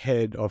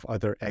ahead of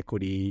other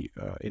equity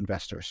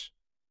investors.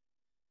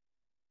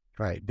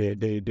 Right,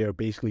 they're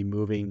basically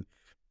moving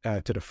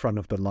to the front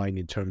of the line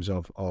in terms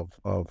of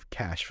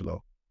cash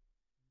flow.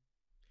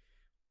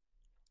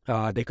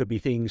 They could be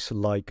things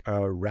like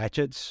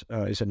ratchets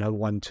is another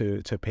one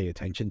to pay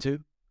attention to.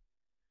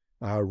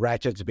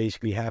 Ratchets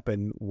basically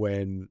happen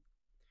when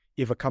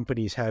if a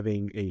company is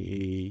having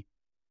a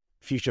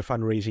future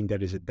fundraising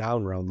that is a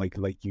down round,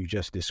 like you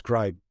just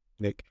described,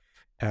 Nick,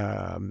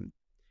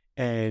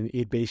 and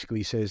it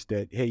basically says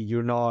that, hey,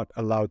 you're not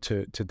allowed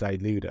to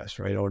dilute us,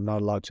 right, or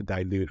not allowed to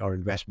dilute our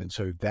investment.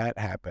 So if that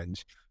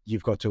happens,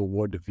 you've got to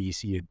award the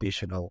VC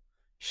additional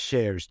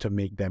shares to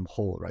make them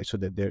whole, right, so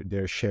that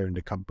their share in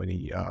the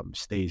company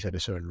stays at a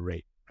certain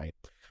rate, right?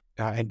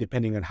 And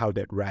depending on how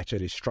that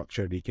ratchet is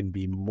structured, it can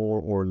be more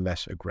or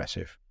less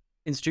aggressive.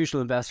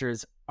 Institutional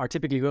investors are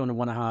typically going to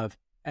want to have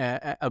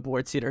a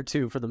board seat or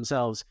two for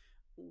themselves.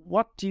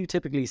 What do you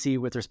typically see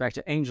with respect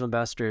to angel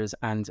investors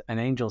and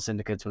angel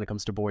syndicates when it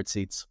comes to board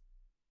seats?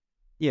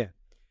 Yeah,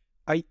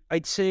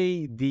 I'd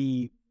say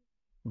the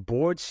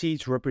board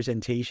seats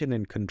representation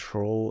and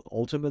control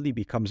ultimately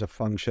becomes a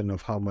function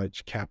of how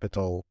much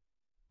capital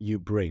you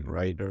bring,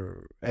 right,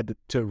 or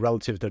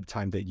relative to the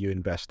time that you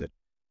invested.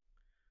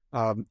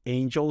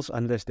 Angels,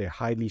 unless they're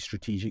highly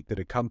strategic to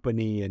the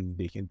company and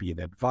they can be an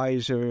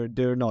advisor,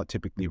 they're not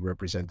typically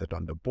represented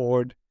on the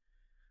board.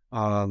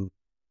 I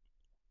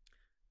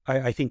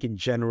think in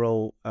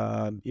general,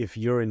 if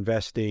you're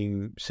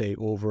investing, say,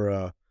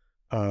 over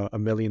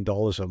 $1 million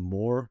or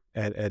more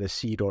at a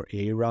seed or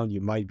A round, you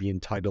might be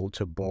entitled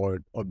to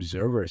board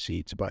observer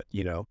seats, but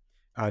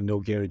no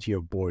guarantee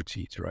of board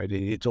seats, right?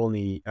 It's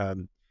only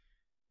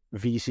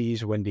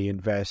VCs, when they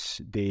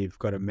invest, they've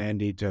got a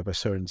mandate to have a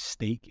certain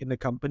stake in the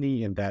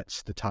company, and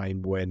that's the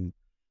time when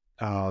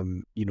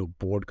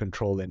board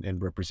control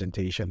and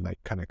representation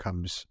kind of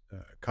comes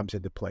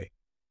into play.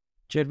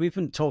 Jed, we've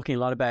been talking a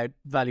lot about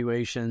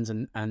valuations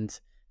and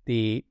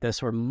the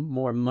sort of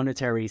more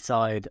monetary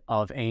side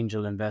of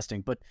angel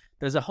investing, but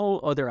there's a whole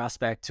other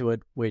aspect to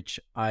it which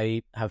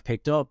I have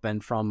picked up,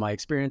 and from my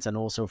experience and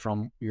also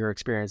from your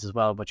experience as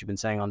well, what you've been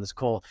saying on this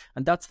call,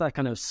 and that's that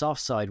kind of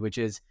soft side, which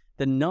is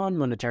the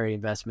non-monetary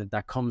investment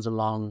that comes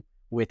along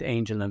with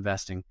angel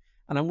investing.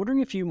 And I'm wondering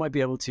if you might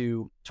be able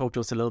to talk to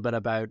us a little bit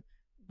about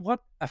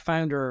what a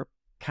founder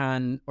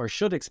can or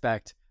should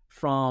expect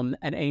from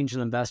an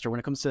angel investor when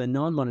it comes to the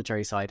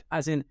non-monetary side,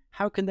 as in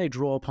how can they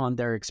draw upon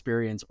their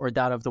experience or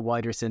that of the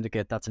wider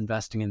syndicate that's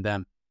investing in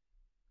them?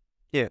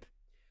 Yeah.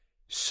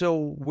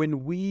 So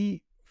when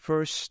we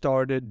first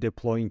started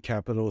deploying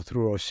capital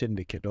through our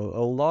syndicate, a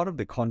lot of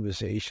the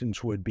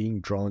conversations were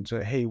being drawn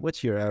to, hey,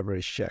 what's your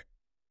average check?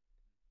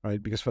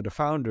 Right? Because for the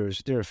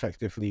founders, they're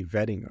effectively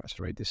vetting us,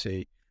 right? They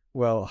say,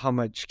 well, how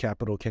much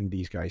capital can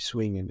these guys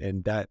swing?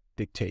 And that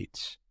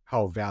dictates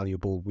how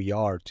valuable we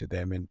are to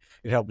them. And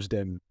it helps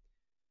them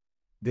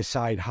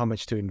decide how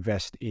much to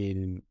invest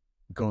in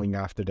going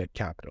after that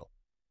capital.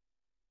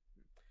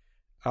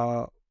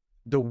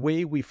 The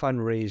way we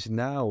fundraise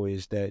now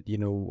is that,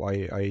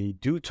 I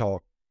do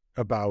talk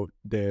about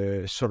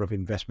the sort of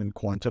investment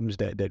quantums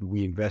that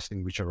we invest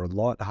in, which are a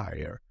lot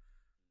higher.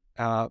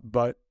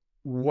 But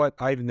what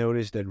I've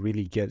noticed that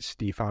really gets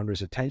the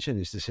founder's attention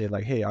is to say,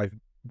 like, hey, I've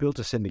built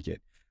a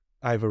syndicate.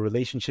 I have a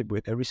relationship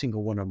with every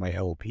single one of my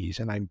LPs,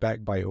 and I'm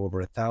backed by over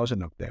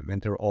 1,000 of them,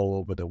 and they're all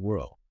over the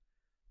world.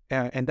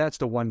 And that's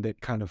the one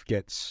that kind of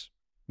gets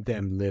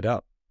them lit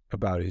up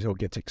about it, or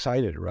gets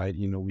excited, right?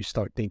 We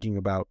start thinking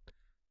about,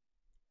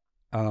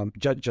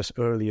 just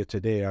earlier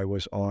today, I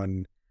was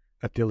on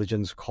a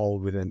diligence call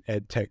with an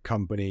ed tech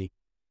company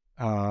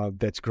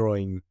that's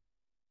growing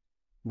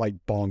like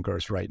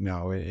bonkers right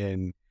now.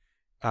 And,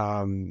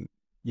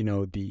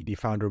 the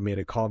founder made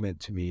a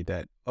comment to me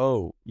that,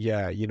 oh,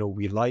 yeah,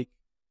 we like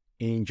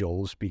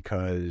angels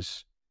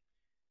because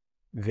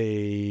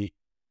they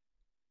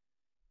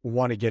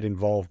want to get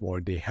involved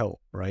more, they help,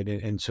 right?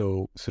 And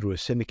so through a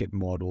syndicate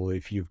model,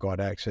 if you've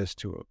got access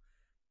to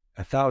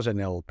 1,000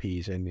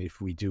 LPs, and if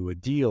we do a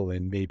deal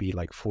and maybe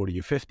like 40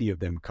 or 50 of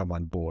them come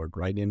on board,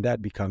 right? And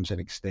that becomes an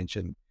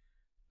extension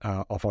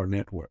of our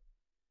network.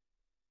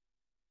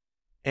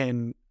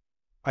 And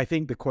I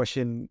think the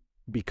question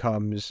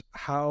becomes,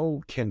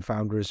 how can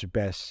founders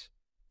best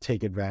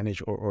take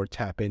advantage or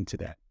tap into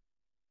that?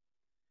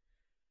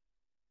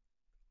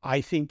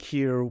 I think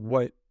here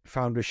what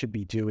founders should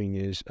be doing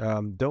is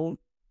don't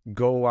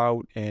go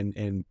out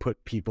and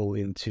put people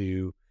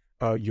into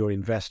your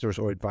investors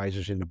or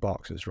advisors in the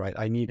boxes, right?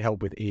 I need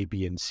help with A,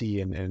 B, and C,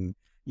 and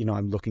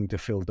I'm looking to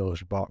fill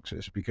those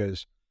boxes,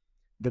 because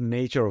the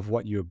nature of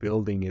what you're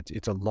building,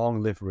 it's a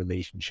long-lived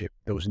relationship.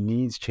 Those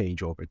needs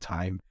change over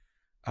time,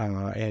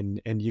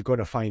 and you're going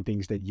to find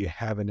things that you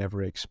haven't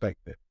ever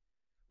expected.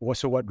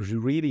 So what's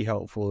really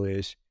helpful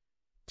is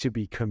to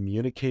be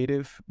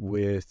communicative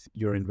with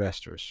your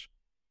investors,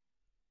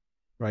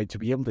 right? To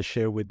be able to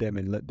share with them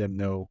and let them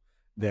know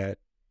that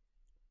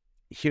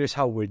here's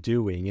how we're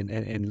doing,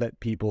 and let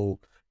people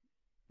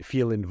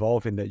feel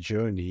involved in that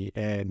journey,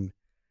 and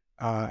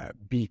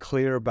be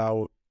clear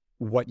about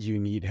what you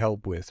need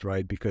help with,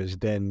 right? Because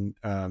then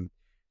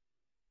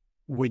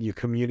when you're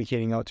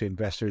communicating out to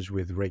investors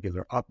with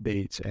regular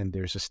updates, and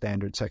there's a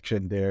standard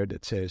section there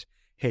that says,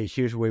 hey,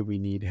 here's where we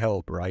need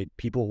help, right?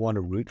 People want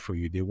to root for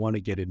you. They want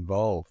to get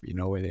involved,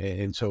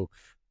 and so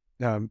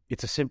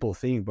it's a simple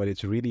thing, but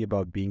it's really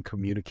about being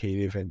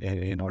communicative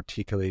and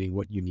articulating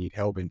what you need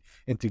help in,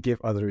 and to give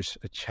others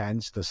a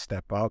chance to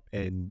step up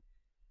and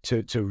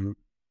to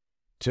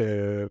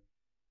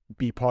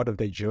be part of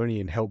that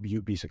journey and help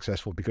you be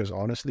successful, because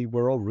honestly,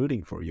 we're all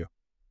rooting for you.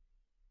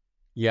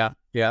 Yeah,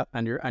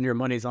 and your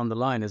money's on the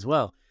line as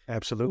well.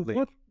 Absolutely.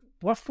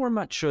 What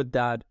format should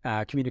that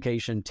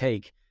communication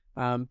take?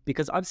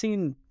 Because I've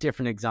seen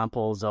different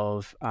examples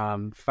of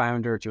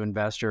founder to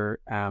investor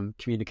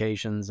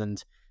communications,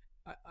 and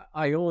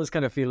I always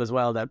kind of feel as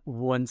well that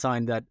one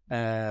sign that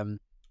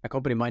a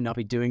company might not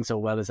be doing so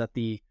well is that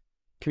the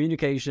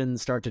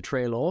communications start to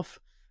trail off,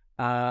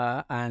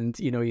 and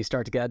you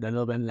start to get a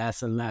little bit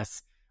less and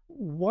less.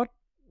 What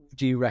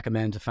do you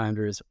recommend to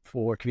founders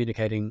for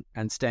communicating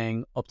and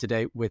staying up to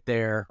date with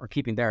or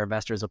keeping their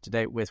investors up to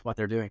date with what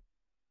they're doing?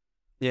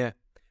 Yeah.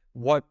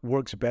 What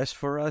works best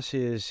for us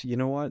is,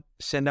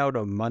 send out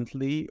a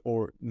monthly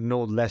or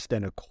no less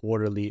than a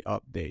quarterly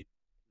update.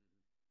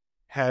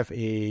 Have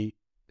a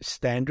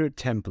standard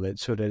template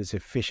so that it's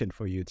efficient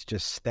for you. It's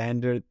just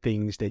standard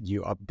things that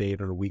you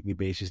update on a weekly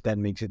basis. That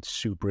makes it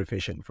super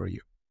efficient for you.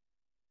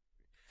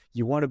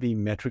 You want to be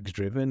metrics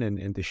driven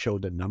and to show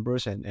the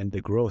numbers and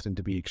the growth, and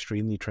to be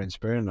extremely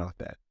transparent of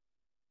that.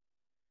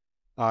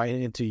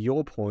 And to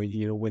your point,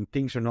 when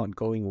things are not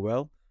going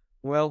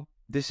well,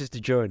 this is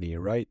the journey,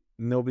 right?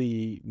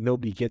 Nobody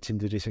gets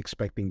into this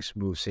expecting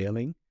smooth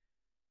sailing.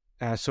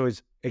 So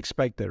it's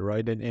expected,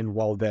 right? And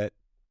while that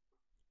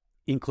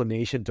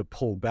inclination to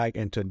pull back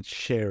and to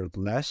share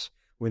less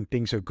when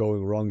things are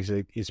going wrong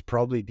is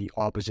probably the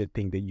opposite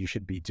thing that you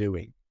should be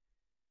doing.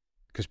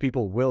 Because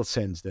people will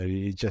sense that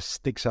it just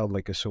sticks out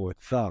like a sore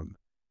thumb.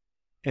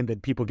 And then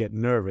people get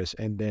nervous,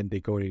 and then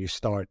they go to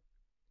start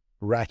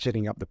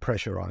ratcheting up the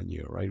pressure on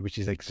you, right? Which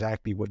is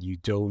exactly what you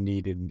don't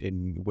need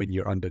in when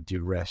you're under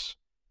duress.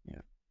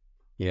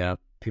 Yeah,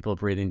 people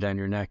breathing down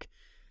your neck.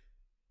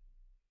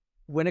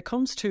 When it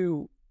comes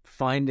to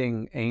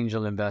finding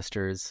angel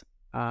investors,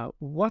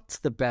 what's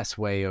the best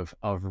way of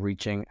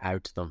reaching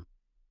out to them?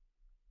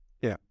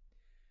 Yeah.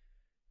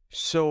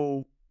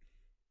 So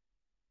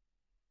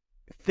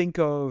think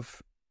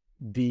of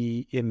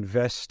the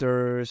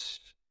investor's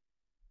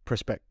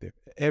perspective.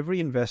 Every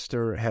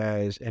investor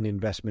has an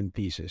investment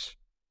thesis,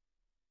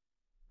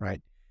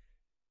 right?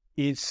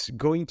 It's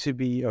going to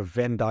be a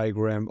Venn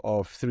diagram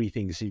of three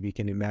things, if you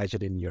can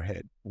imagine in your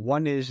head.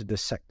 One is the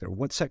sector.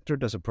 What sector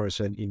does a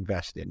person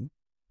invest in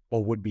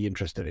or would be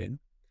interested in?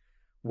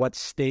 What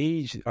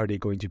stage are they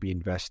going to be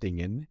investing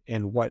in?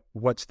 And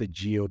what's the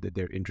geo that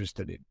they're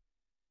interested in?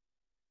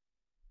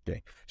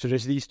 Okay, so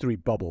there's these three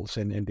bubbles,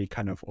 and they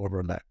kind of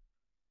overlap.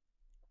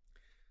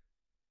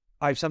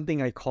 I have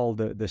something I call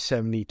the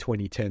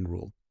 70-20-10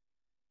 rule,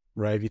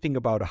 right? If you think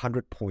about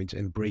 100 points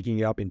and breaking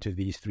it up into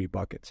these three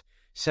buckets,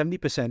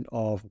 70%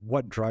 of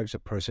what drives a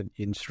person's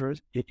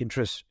interest,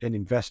 an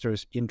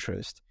investor's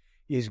interest,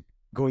 is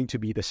going to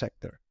be the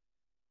sector,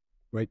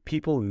 right?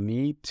 People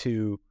need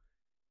to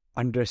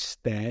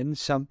understand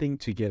something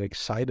to get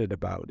excited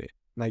about it.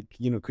 Like,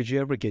 could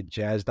you ever get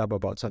jazzed up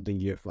about something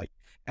you have like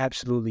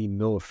absolutely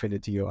no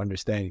affinity or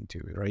understanding to,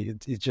 right?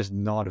 It's just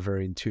not a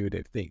very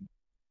intuitive thing.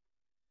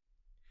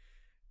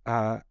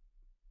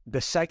 The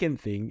second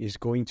thing is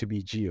going to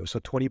be geo. So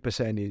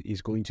 20%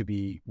 is going to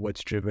be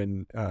what's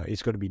driven,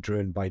 it's going to be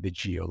driven by the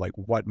geo, like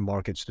what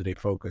markets do they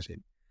focus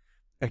in?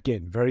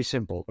 Again, very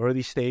simple.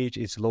 Early stage,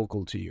 it's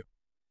local to you.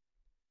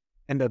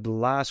 And the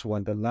last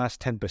one, the last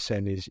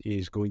 10%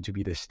 is going to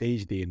be the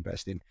stage they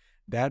invest in.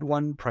 That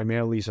one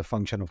primarily is a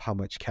function of how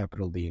much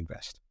capital they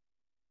invest,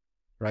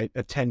 right?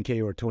 A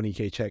 10K or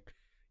 20K check,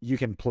 you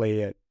can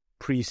play at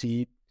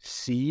pre-seed,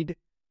 seed,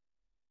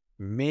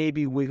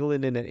 maybe wiggle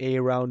it in an A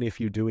round if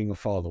you're doing a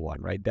follow-on,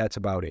 right? That's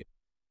about it.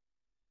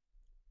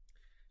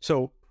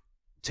 So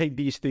take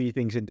these three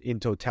things in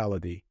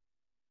totality.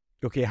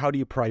 Okay, how do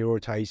you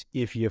prioritize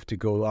if you have to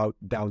go out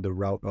down the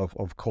route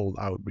of cold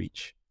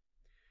outreach?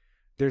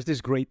 There's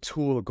this great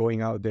tool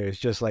going out there. It's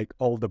just like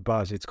all the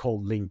buzz. It's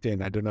called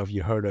LinkedIn. I don't know if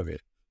you heard of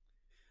it.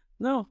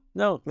 No,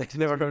 I've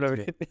never heard of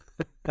it.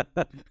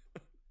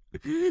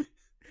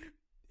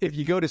 If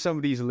you go to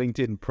somebody's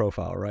LinkedIn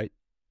profile, right,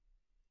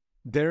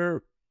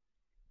 their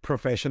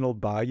professional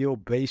bio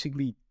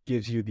basically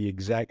gives you the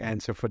exact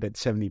answer for that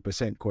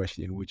 70%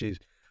 question, which is,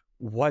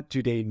 what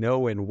do they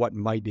know and what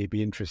might they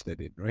be interested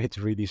in, right? It's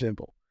really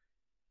simple.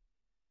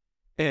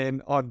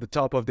 And on the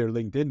top of their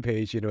LinkedIn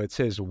page, it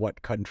says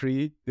what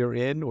country they're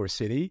in or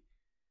city,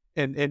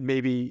 and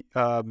maybe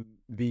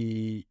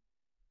the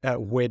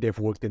where they've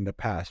worked in the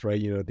past,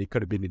 right? They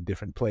could have been in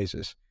different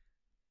places.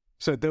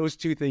 So those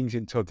two things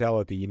in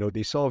totality,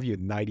 they solve you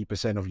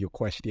 90% of your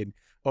question,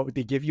 or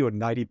they give you a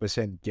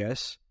 90%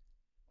 guess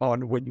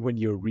on when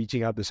you're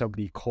reaching out to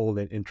somebody cold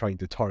and trying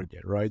to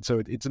target, right?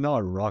 So it's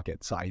not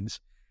rocket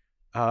science.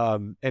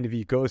 And if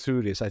you go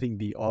through this, I think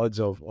the odds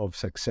of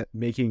success,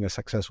 making a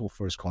successful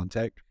first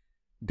contact,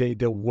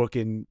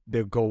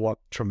 they'll go up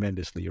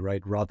tremendously,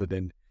 right? Rather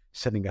than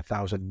sending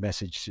 1,000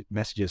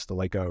 messages to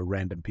like a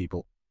random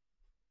people.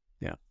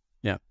 Yeah.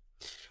 Yeah.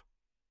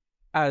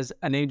 As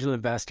an angel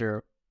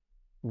investor,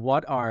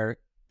 what are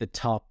the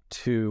top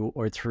 2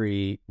 or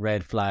 3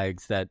 red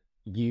flags that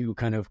you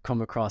kind of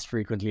come across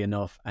frequently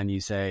enough and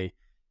you say,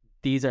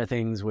 these are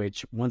things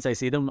which once I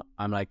see them,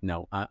 I'm like,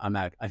 no, I'm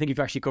out. I think you've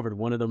actually covered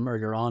one of them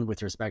earlier on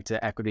with respect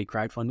to equity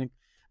crowdfunding.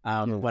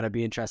 But I'd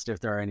be interested if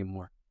there are any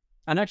more.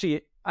 And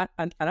actually,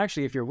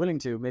 if you're willing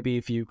to, maybe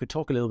if you could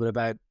talk a little bit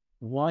about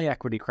why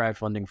equity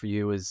crowdfunding for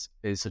you is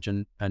such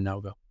a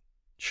no-go.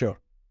 Sure.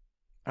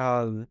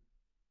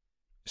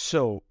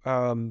 So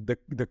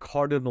the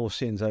cardinal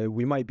sins,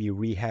 we might be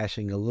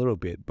rehashing a little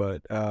bit,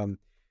 but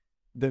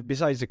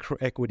besides the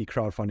equity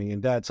crowdfunding,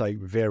 and that's like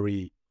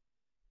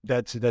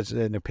that's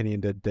an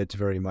opinion that's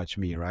very much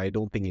me, right? I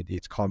don't think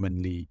it's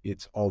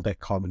all that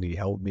commonly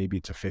held. Maybe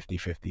it's a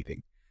 50-50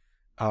 thing.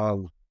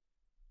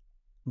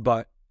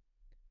 But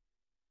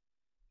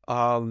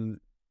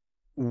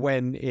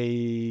when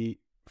a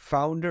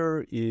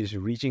founder is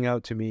reaching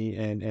out to me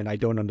and I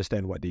don't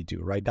understand what they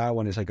do, right? That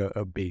one is like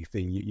a big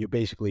thing. You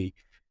basically,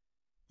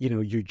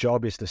 your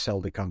job is to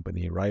sell the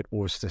company, right?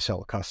 Or is to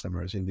sell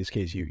customers. In this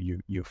case,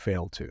 you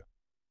fail to.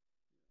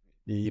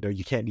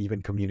 You can't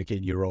even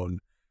communicate your own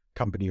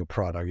company or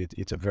product.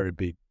 It's a very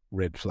big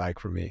red flag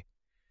for me.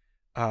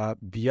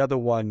 The other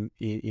one,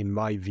 in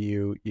my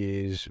view,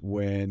 is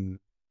when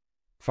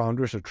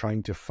founders are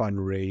trying to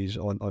fundraise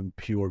on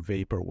pure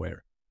vaporware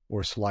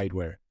or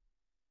slideware.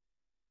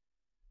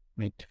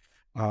 Right?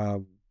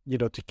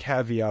 To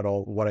caveat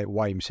all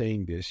why I'm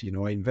saying this,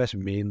 I invest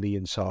mainly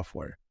in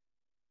software.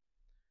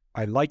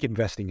 I like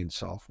investing in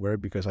software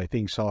because I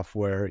think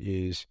software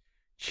is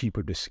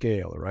cheaper to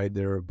scale, right?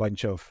 There are a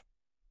bunch of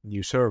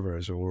new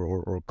servers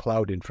or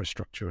cloud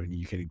infrastructure, and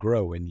you can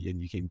grow and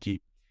you can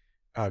keep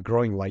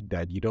growing like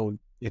that.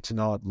 It's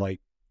not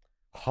like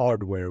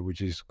hardware,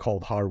 which is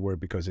called hardware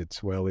because it's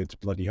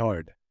bloody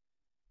hard.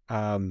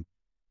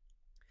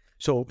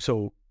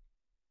 So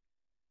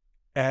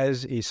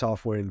as a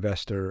software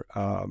investor,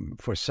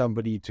 for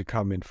somebody to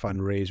come and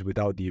fundraise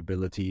without the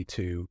ability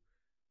to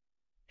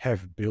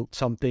have built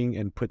something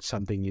and put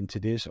something into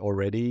this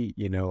already,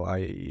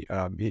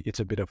 it's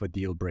a bit of a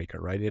deal breaker,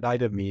 right? It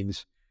either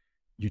means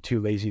you're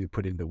too lazy to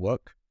put in the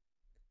work,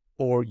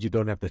 or you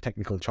don't have the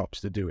technical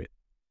chops to do it,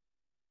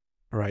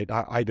 right?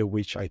 Either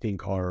which I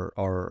think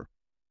are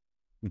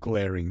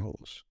glaring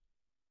holes.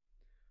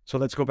 So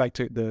let's go back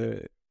to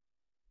the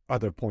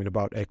other point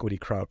about equity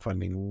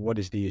crowdfunding. What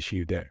is the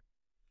issue there?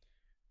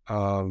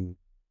 By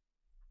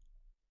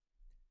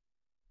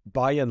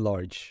and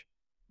large,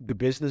 the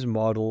business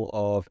model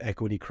of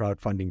equity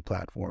crowdfunding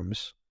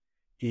platforms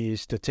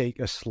is to take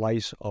a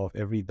slice of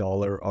every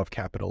dollar of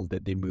capital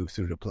that they move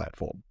through the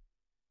platform.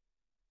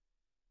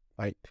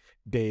 Right?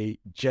 They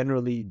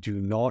generally do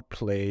not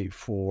play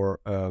for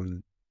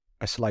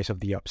a slice of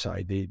the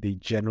upside. They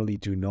generally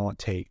do not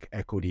take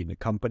equity in the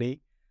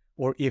company,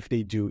 or if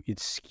they do,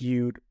 it's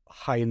skewed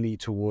highly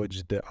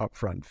towards the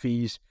upfront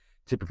fees,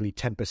 typically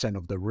 10%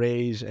 of the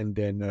raise, and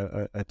then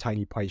a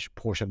tiny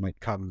portion might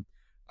come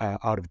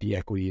out of the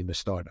equity in the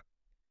startup.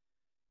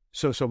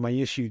 So my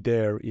issue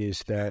there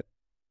is that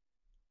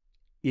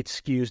it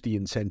skews the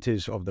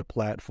incentives of the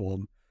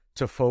platform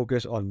to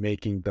focus on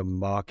making the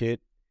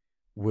market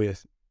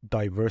with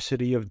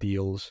diversity of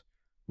deals,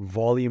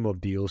 volume of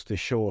deals, to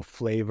show a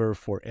flavor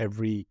for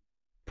every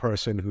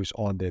person who's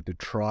on there to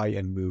try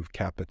and move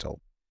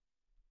capital.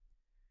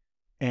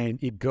 And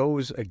it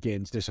goes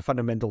against, there's a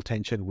fundamental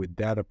tension with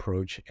that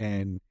approach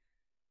and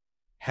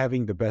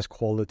having the best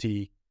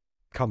quality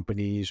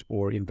companies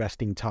or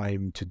investing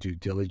time to do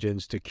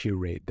diligence to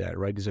curate that,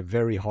 right? It's a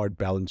very hard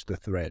balance to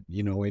thread.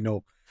 I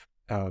know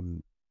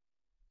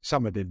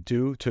some of them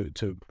do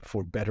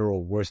for better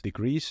or worse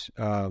degrees,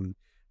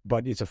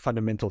 but it's a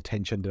fundamental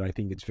tension that I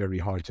think it's very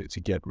hard to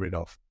get rid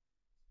of.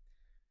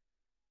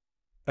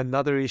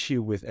 Another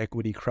issue with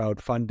equity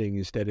crowdfunding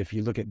is that if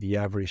you look at the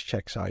average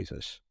check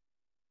sizes,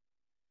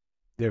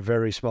 they're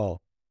very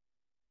small.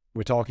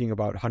 We're talking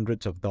about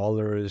hundreds of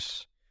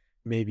dollars,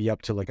 maybe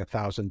up to like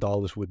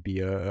 $1,000 would be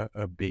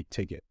a big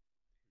ticket.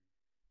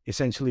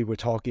 Essentially, we're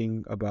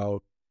talking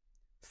about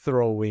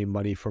throwaway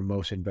money for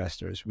most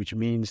investors, which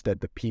means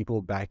that the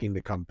people backing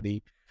the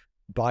company,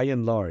 by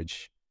and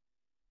large,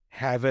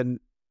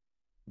 haven't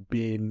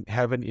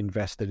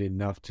invested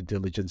enough to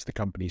diligence the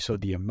company. So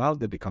the amount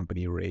that the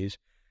company raised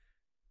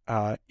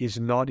is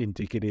not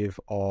indicative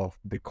of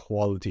the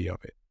quality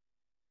of it,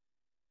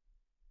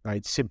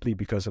 right? Simply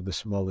because of the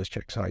smallest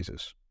check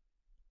sizes.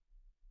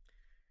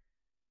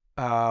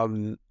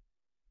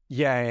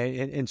 Yeah,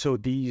 and so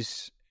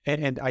these,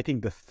 and I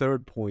think the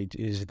third point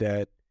is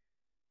that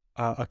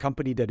a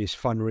company that is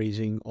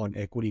fundraising on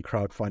equity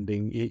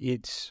crowdfunding,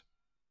 it's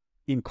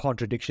in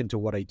contradiction to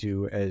what I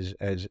do as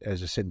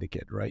a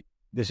syndicate, right?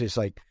 This is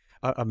like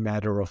a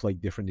matter of like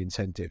different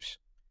incentives,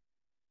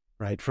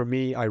 right? For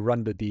me, I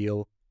run the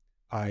deal.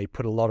 I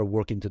put a lot of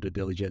work into the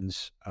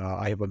diligence.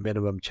 I have a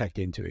minimum check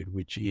into it,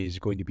 which is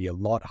going to be a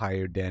lot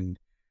higher than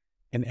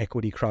an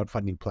equity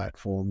crowdfunding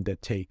platform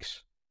that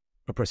takes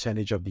a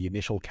percentage of the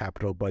initial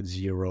capital, but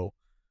 0%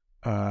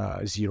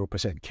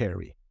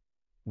 carry.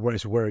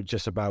 Whereas we're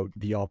just about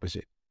the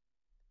opposite,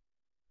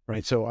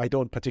 right? So I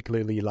don't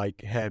particularly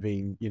like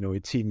having,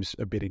 it seems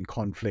a bit in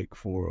conflict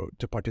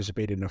to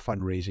participate in a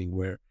fundraising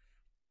where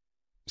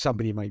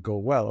somebody might go,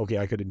 well, okay,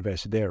 I could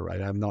invest there,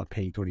 right? I'm not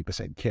paying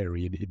 20%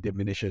 carry. It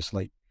diminishes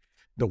like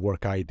the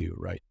work I do,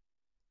 right?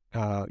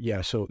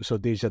 Yeah, so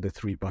these are the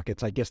three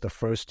buckets. I guess the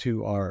first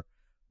two are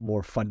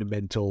more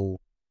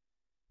fundamental,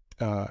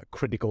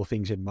 critical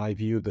things in my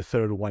view. The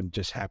third one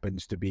just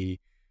happens to be,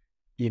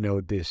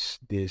 this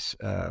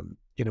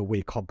in a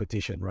way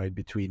competition, right,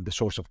 between the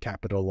source of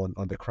capital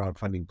on the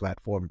crowdfunding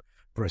platform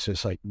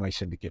versus like my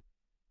syndicate.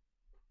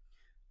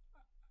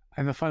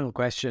 I have a final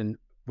question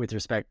with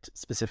respect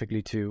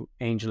specifically to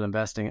angel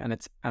investing, and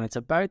it's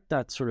about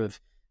that sort of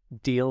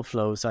deal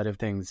flow side of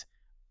things.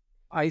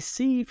 I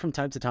see from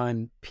time to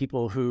time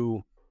people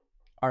who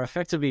are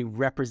effectively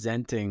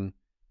representing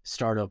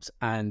startups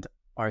and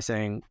are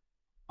saying,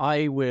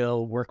 I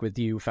will work with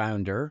you,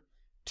 founder,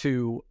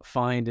 to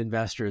find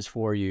investors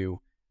for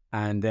you,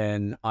 and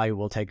then I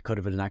will take a cut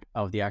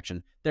of the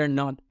action. They're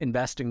not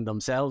investing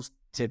themselves,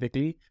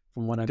 typically,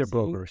 from what I'm They're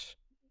seeing. brokers.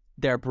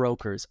 They're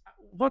brokers.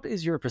 What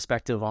is your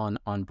perspective on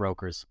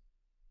brokers?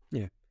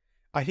 Yeah.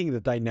 I think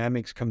the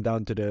dynamics come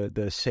down to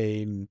the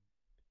same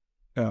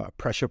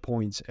pressure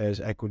points as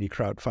equity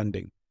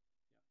crowdfunding,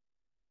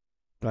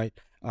 right?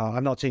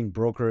 I'm not saying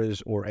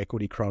brokers or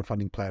equity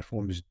crowdfunding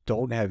platforms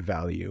don't have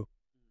value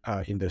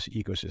in this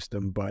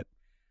ecosystem, but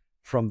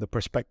from the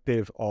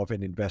perspective of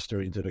an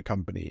investor into the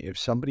company, if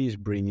somebody is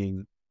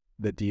bringing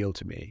the deal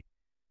to me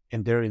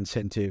and their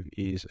incentive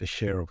is a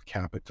share of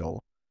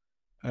capital,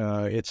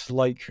 it's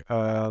like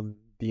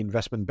the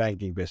investment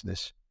banking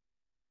business.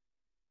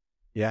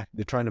 Yeah,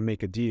 they're trying to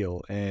make a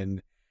deal,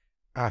 and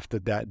after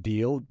that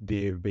deal,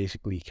 they've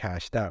basically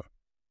cashed out.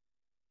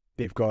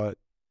 They've got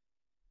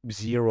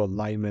zero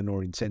alignment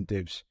or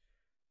incentives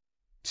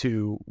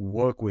to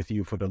work with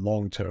you for the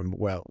long term.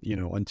 Well,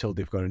 until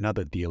they've got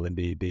another deal and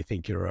they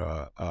think you're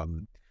a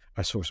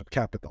source of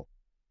capital,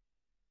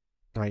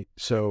 right?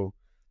 So,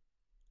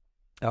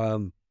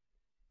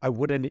 I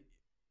wouldn't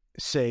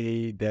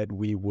say that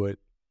we would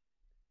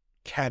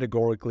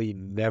categorically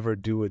never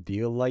do a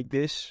deal like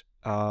this,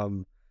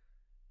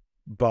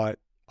 but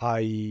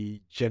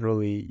I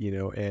generally,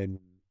 am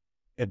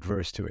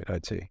adverse to it,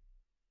 I'd say.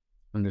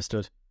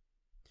 Understood.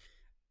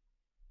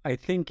 I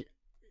think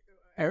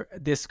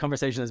this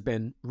conversation has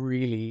been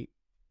really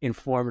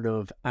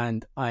informative,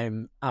 and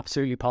I'm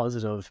absolutely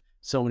positive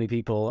so many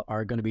people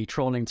are going to be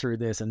trolling through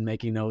this and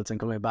making notes and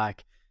coming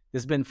back.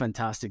 This has been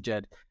fantastic,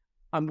 Jed.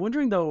 I'm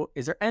wondering though,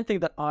 is there anything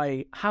that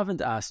I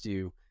haven't asked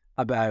you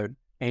about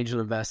angel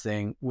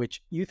investing,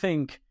 which you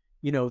think,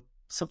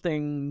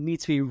 something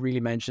needs to be really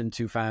mentioned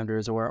to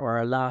founders, or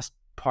a last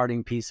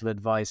parting piece of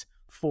advice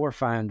for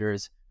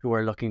founders who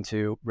are looking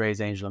to raise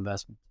angel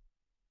investment?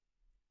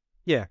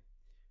 Yeah.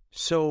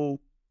 So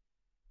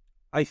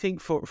I think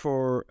for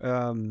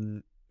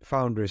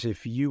founders,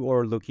 if you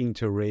are looking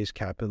to raise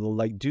capital,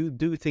 like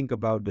do think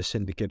about the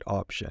syndicate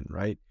option,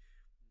 right?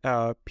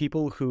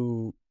 People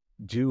who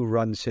do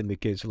run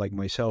syndicates like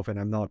myself, and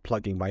I'm not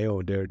plugging my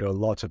own, there are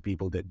lots of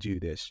people that do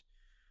this.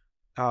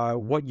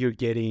 What you're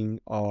getting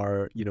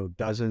are,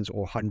 dozens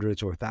or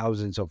hundreds or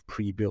thousands of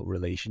pre-built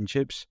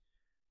relationships,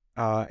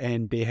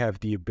 and they have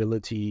the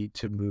ability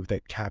to move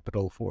that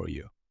capital for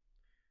you.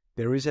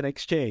 There is an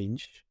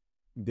exchange.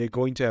 They're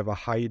going to have a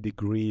high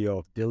degree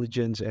of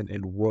diligence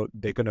and work.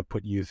 They're going to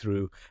put you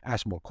through,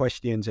 ask more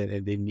questions,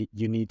 and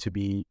you need to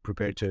be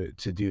prepared to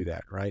do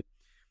that, right?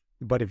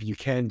 But if you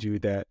can do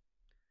that,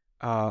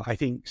 I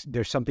think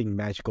there's something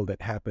magical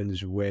that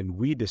happens when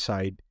we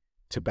decide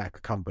to back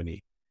a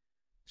company.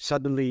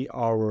 Suddenly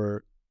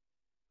our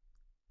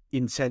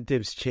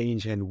incentives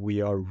change and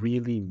we are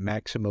really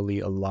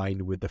maximally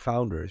aligned with the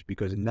founders,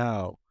 because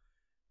now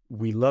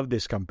we love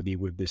this company,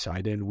 we've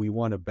decided, and we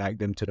want to back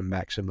them to the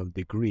maximum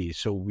degree.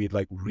 So we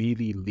like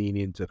really lean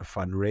into the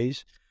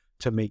fundraise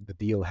to make the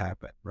deal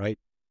happen, right?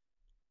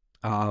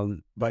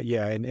 But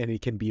yeah, and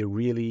it can be a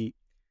really,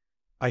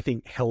 I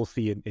think,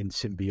 healthy and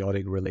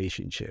symbiotic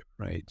relationship,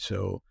 right?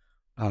 So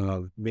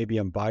maybe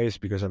I'm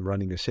biased because I'm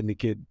running a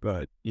syndicate,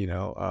 but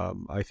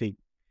I think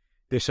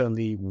they're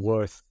certainly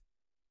worth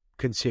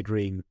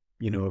considering,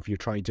 if you're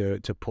trying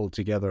to pull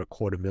together a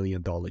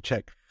 $250,000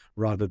 check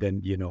rather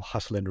than,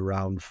 hustling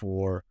around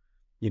for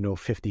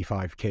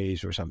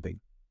 55Ks or something.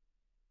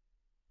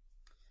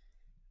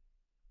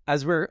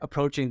 As we're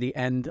approaching the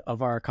end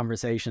of our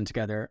conversation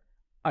together,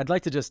 I'd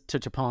like to just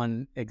touch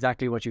upon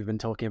exactly what you've been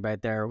talking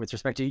about there with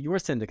respect to your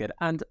syndicate,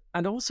 and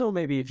also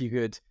maybe if you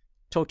could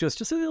talk to us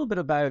just a little bit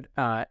about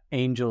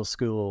Angel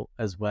School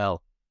as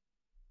well.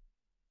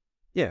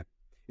 Yeah.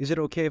 Is it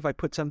okay if I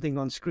put something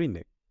on screen,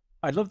 Nick?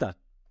 I'd love that.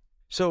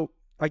 So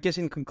I guess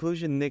in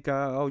conclusion, Nick,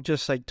 I'll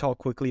just talk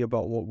quickly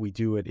about what we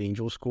do at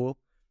Angel School.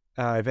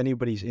 If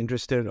anybody's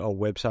interested, our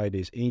website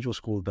is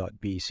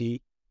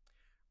AngelSchool.vc.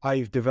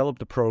 I've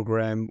developed a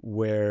program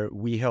where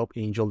we help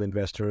angel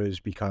investors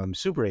become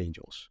super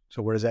angels.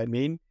 So what does that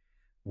mean?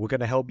 We're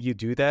going to help you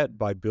do that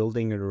by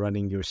building and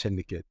running your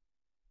syndicate.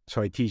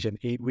 So I teach an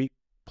 8-week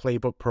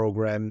playbook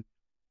program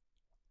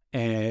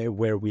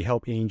where we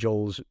help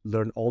angels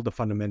learn all the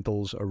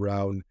fundamentals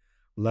around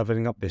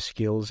leveling up their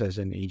skills as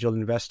an angel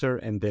investor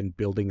and then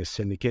building a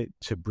syndicate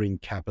to bring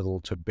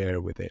capital to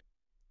bear with it.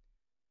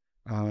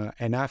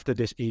 And after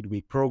this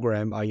 8-week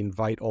program, I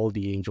invite all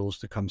the angels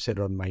to come sit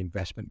on my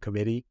investment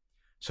committee.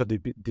 So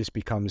this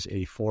becomes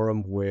a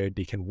forum where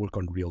they can work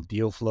on real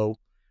deal flow,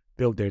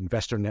 build their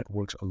investor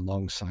networks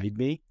alongside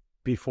me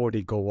before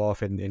they go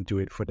off and do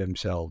it for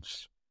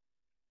themselves.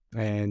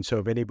 And so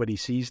if anybody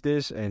sees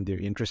this and they're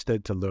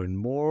interested to learn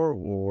more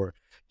or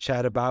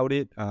chat about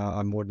it,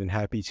 I'm more than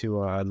happy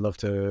to. I'd love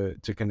to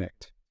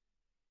connect.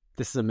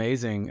 This is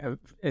amazing.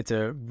 It's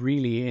a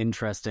really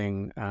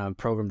interesting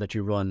program that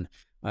you run.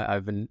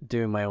 I've been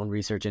doing my own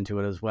research into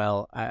it as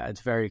well.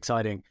 It's very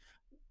exciting.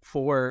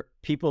 For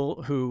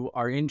people who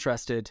are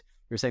interested,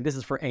 you're saying this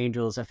is for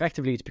angels,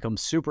 effectively to become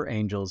super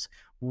angels.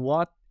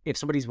 What if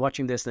somebody's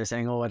watching this and they're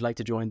saying, oh, I'd like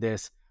to join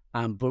this,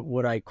 but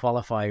would I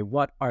qualify?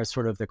 What are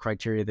sort of the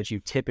criteria that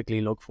you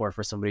typically look for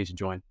somebody to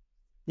join?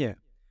 Yeah.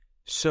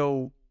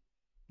 So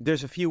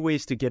there's a few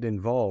ways to get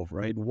involved,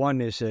 right?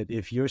 One is that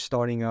if you're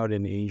starting out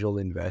in angel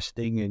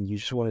investing and you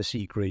just want to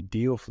see great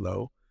deal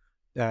flow,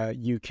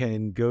 you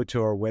can go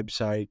to our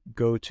website,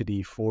 go to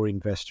the For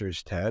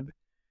Investors tab,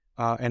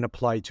 and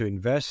apply to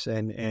invest,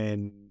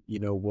 and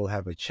we'll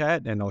have a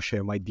chat and I'll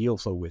share my deal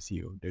flow with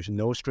you. There's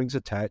no strings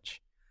attached.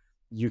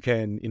 You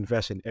can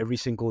invest in every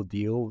single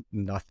deal,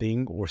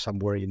 nothing, or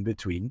somewhere in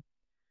between.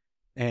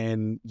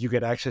 And you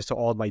get access to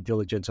all my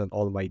diligence on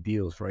all my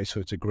deals, right? So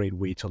it's a great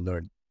way to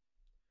learn.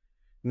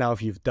 Now,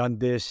 if you've done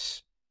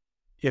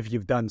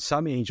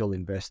some angel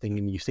investing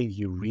and you think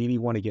you really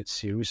want to get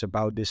serious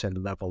about this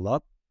and level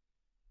up,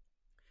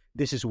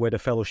 this is where the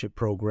fellowship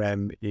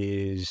program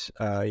is,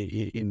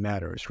 it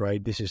matters,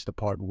 right? This is the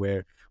part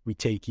where we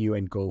take you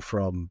and go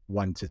from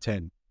 1 to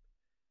 10.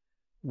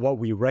 What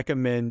we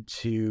recommend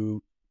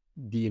to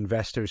the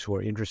investors who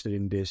are interested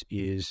in this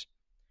is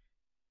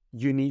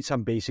you need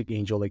some basic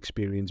angel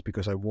experience,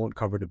 because I won't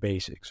cover the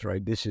basics,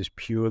 right? This is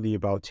purely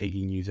about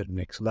taking you to the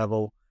next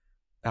level.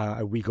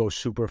 We go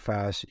super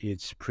fast.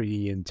 It's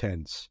pretty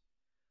intense.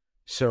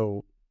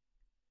 So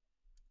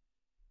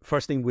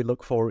first thing we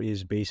look for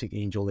is basic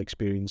angel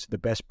experience. The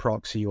best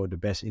proxy or the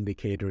best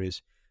indicator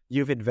is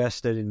you've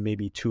invested in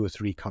maybe 2 or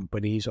 3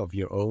 companies of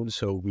your own.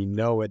 So we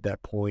know at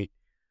that point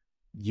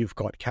you've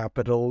got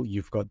capital,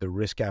 you've got the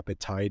risk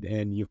appetite,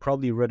 and you've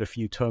probably read a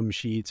few term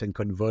sheets and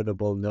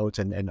convertible notes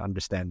and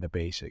understand the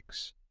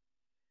basics.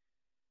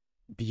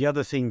 The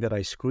other thing that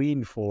I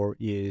screen for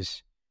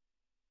is,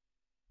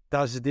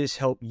 does this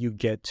help you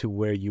get to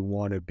where you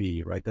want to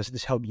be, right? Does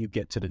this help you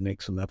get to the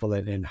next level,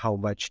 and how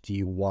much do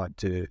you want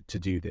to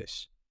do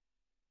this?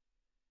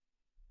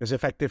 Because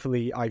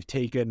effectively, I've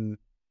taken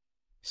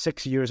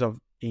 6 years of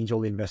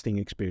angel investing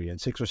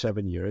experience, 6 or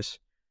 7 years,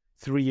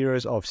 3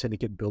 years of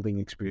syndicate building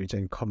experience,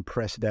 and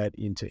compress that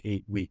into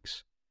 8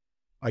 weeks.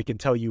 I can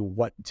tell you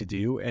what to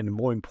do, and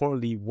more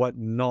importantly, what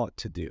not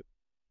to do.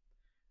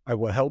 I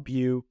will help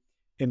you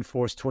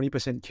enforce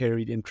 20%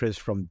 carried interest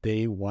from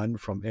day one,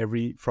 from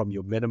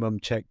your minimum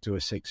check to a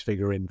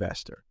 6-figure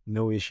investor.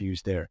 No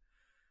issues there.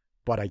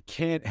 But I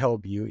can't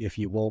help you if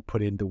you won't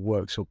put in the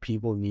work. So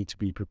people need to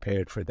be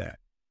prepared for that,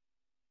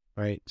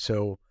 right?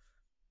 So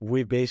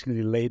we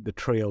basically laid the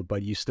trail,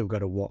 but you still got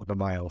to walk the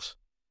miles.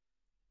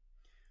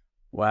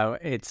 Wow,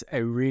 it's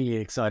a really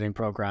exciting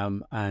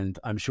program, and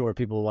I'm sure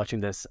people watching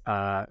this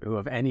who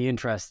have any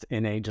interest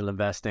in angel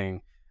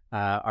investing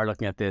are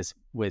looking at this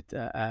with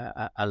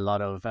a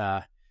lot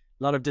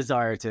of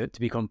desire to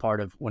become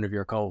part of one of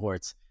your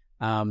cohorts.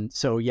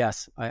 So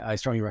yes, I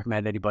strongly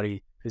recommend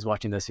anybody who's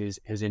watching this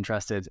who's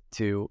interested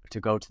to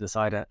go to the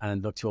site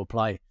and look to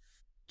apply.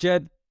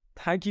 Jed,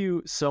 thank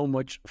you so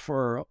much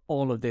for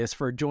all of this,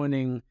 for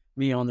joining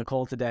me on the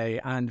call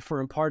today, and for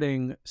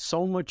imparting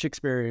so much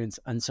experience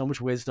and so much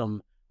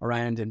wisdom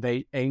around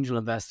angel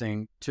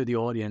investing to the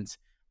audience.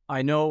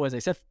 I know, as I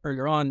said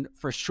earlier on,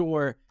 for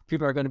sure,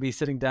 people are going to be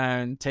sitting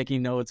down,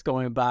 taking notes,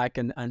 going back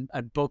and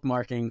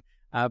bookmarking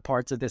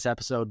parts of this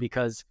episode,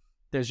 because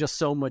there's just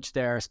so much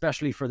there,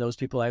 especially for those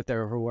people out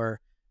there who are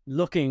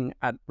looking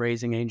at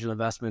raising angel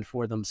investment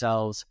for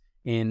themselves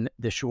in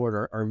the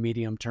short or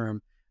medium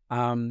term.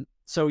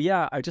 So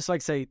yeah, I'd just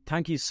like to say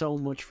thank you so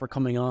much for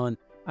coming on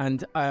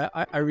And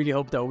I really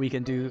hope that we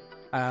can do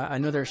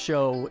another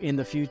show in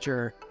the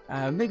future,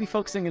 maybe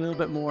focusing a little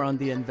bit more on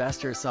the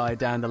investor side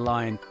down the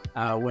line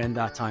when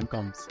that time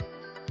comes.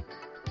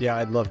 Yeah,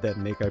 I'd love that,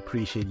 Nick. I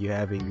appreciate you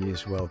having me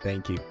as well.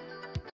 Thank you.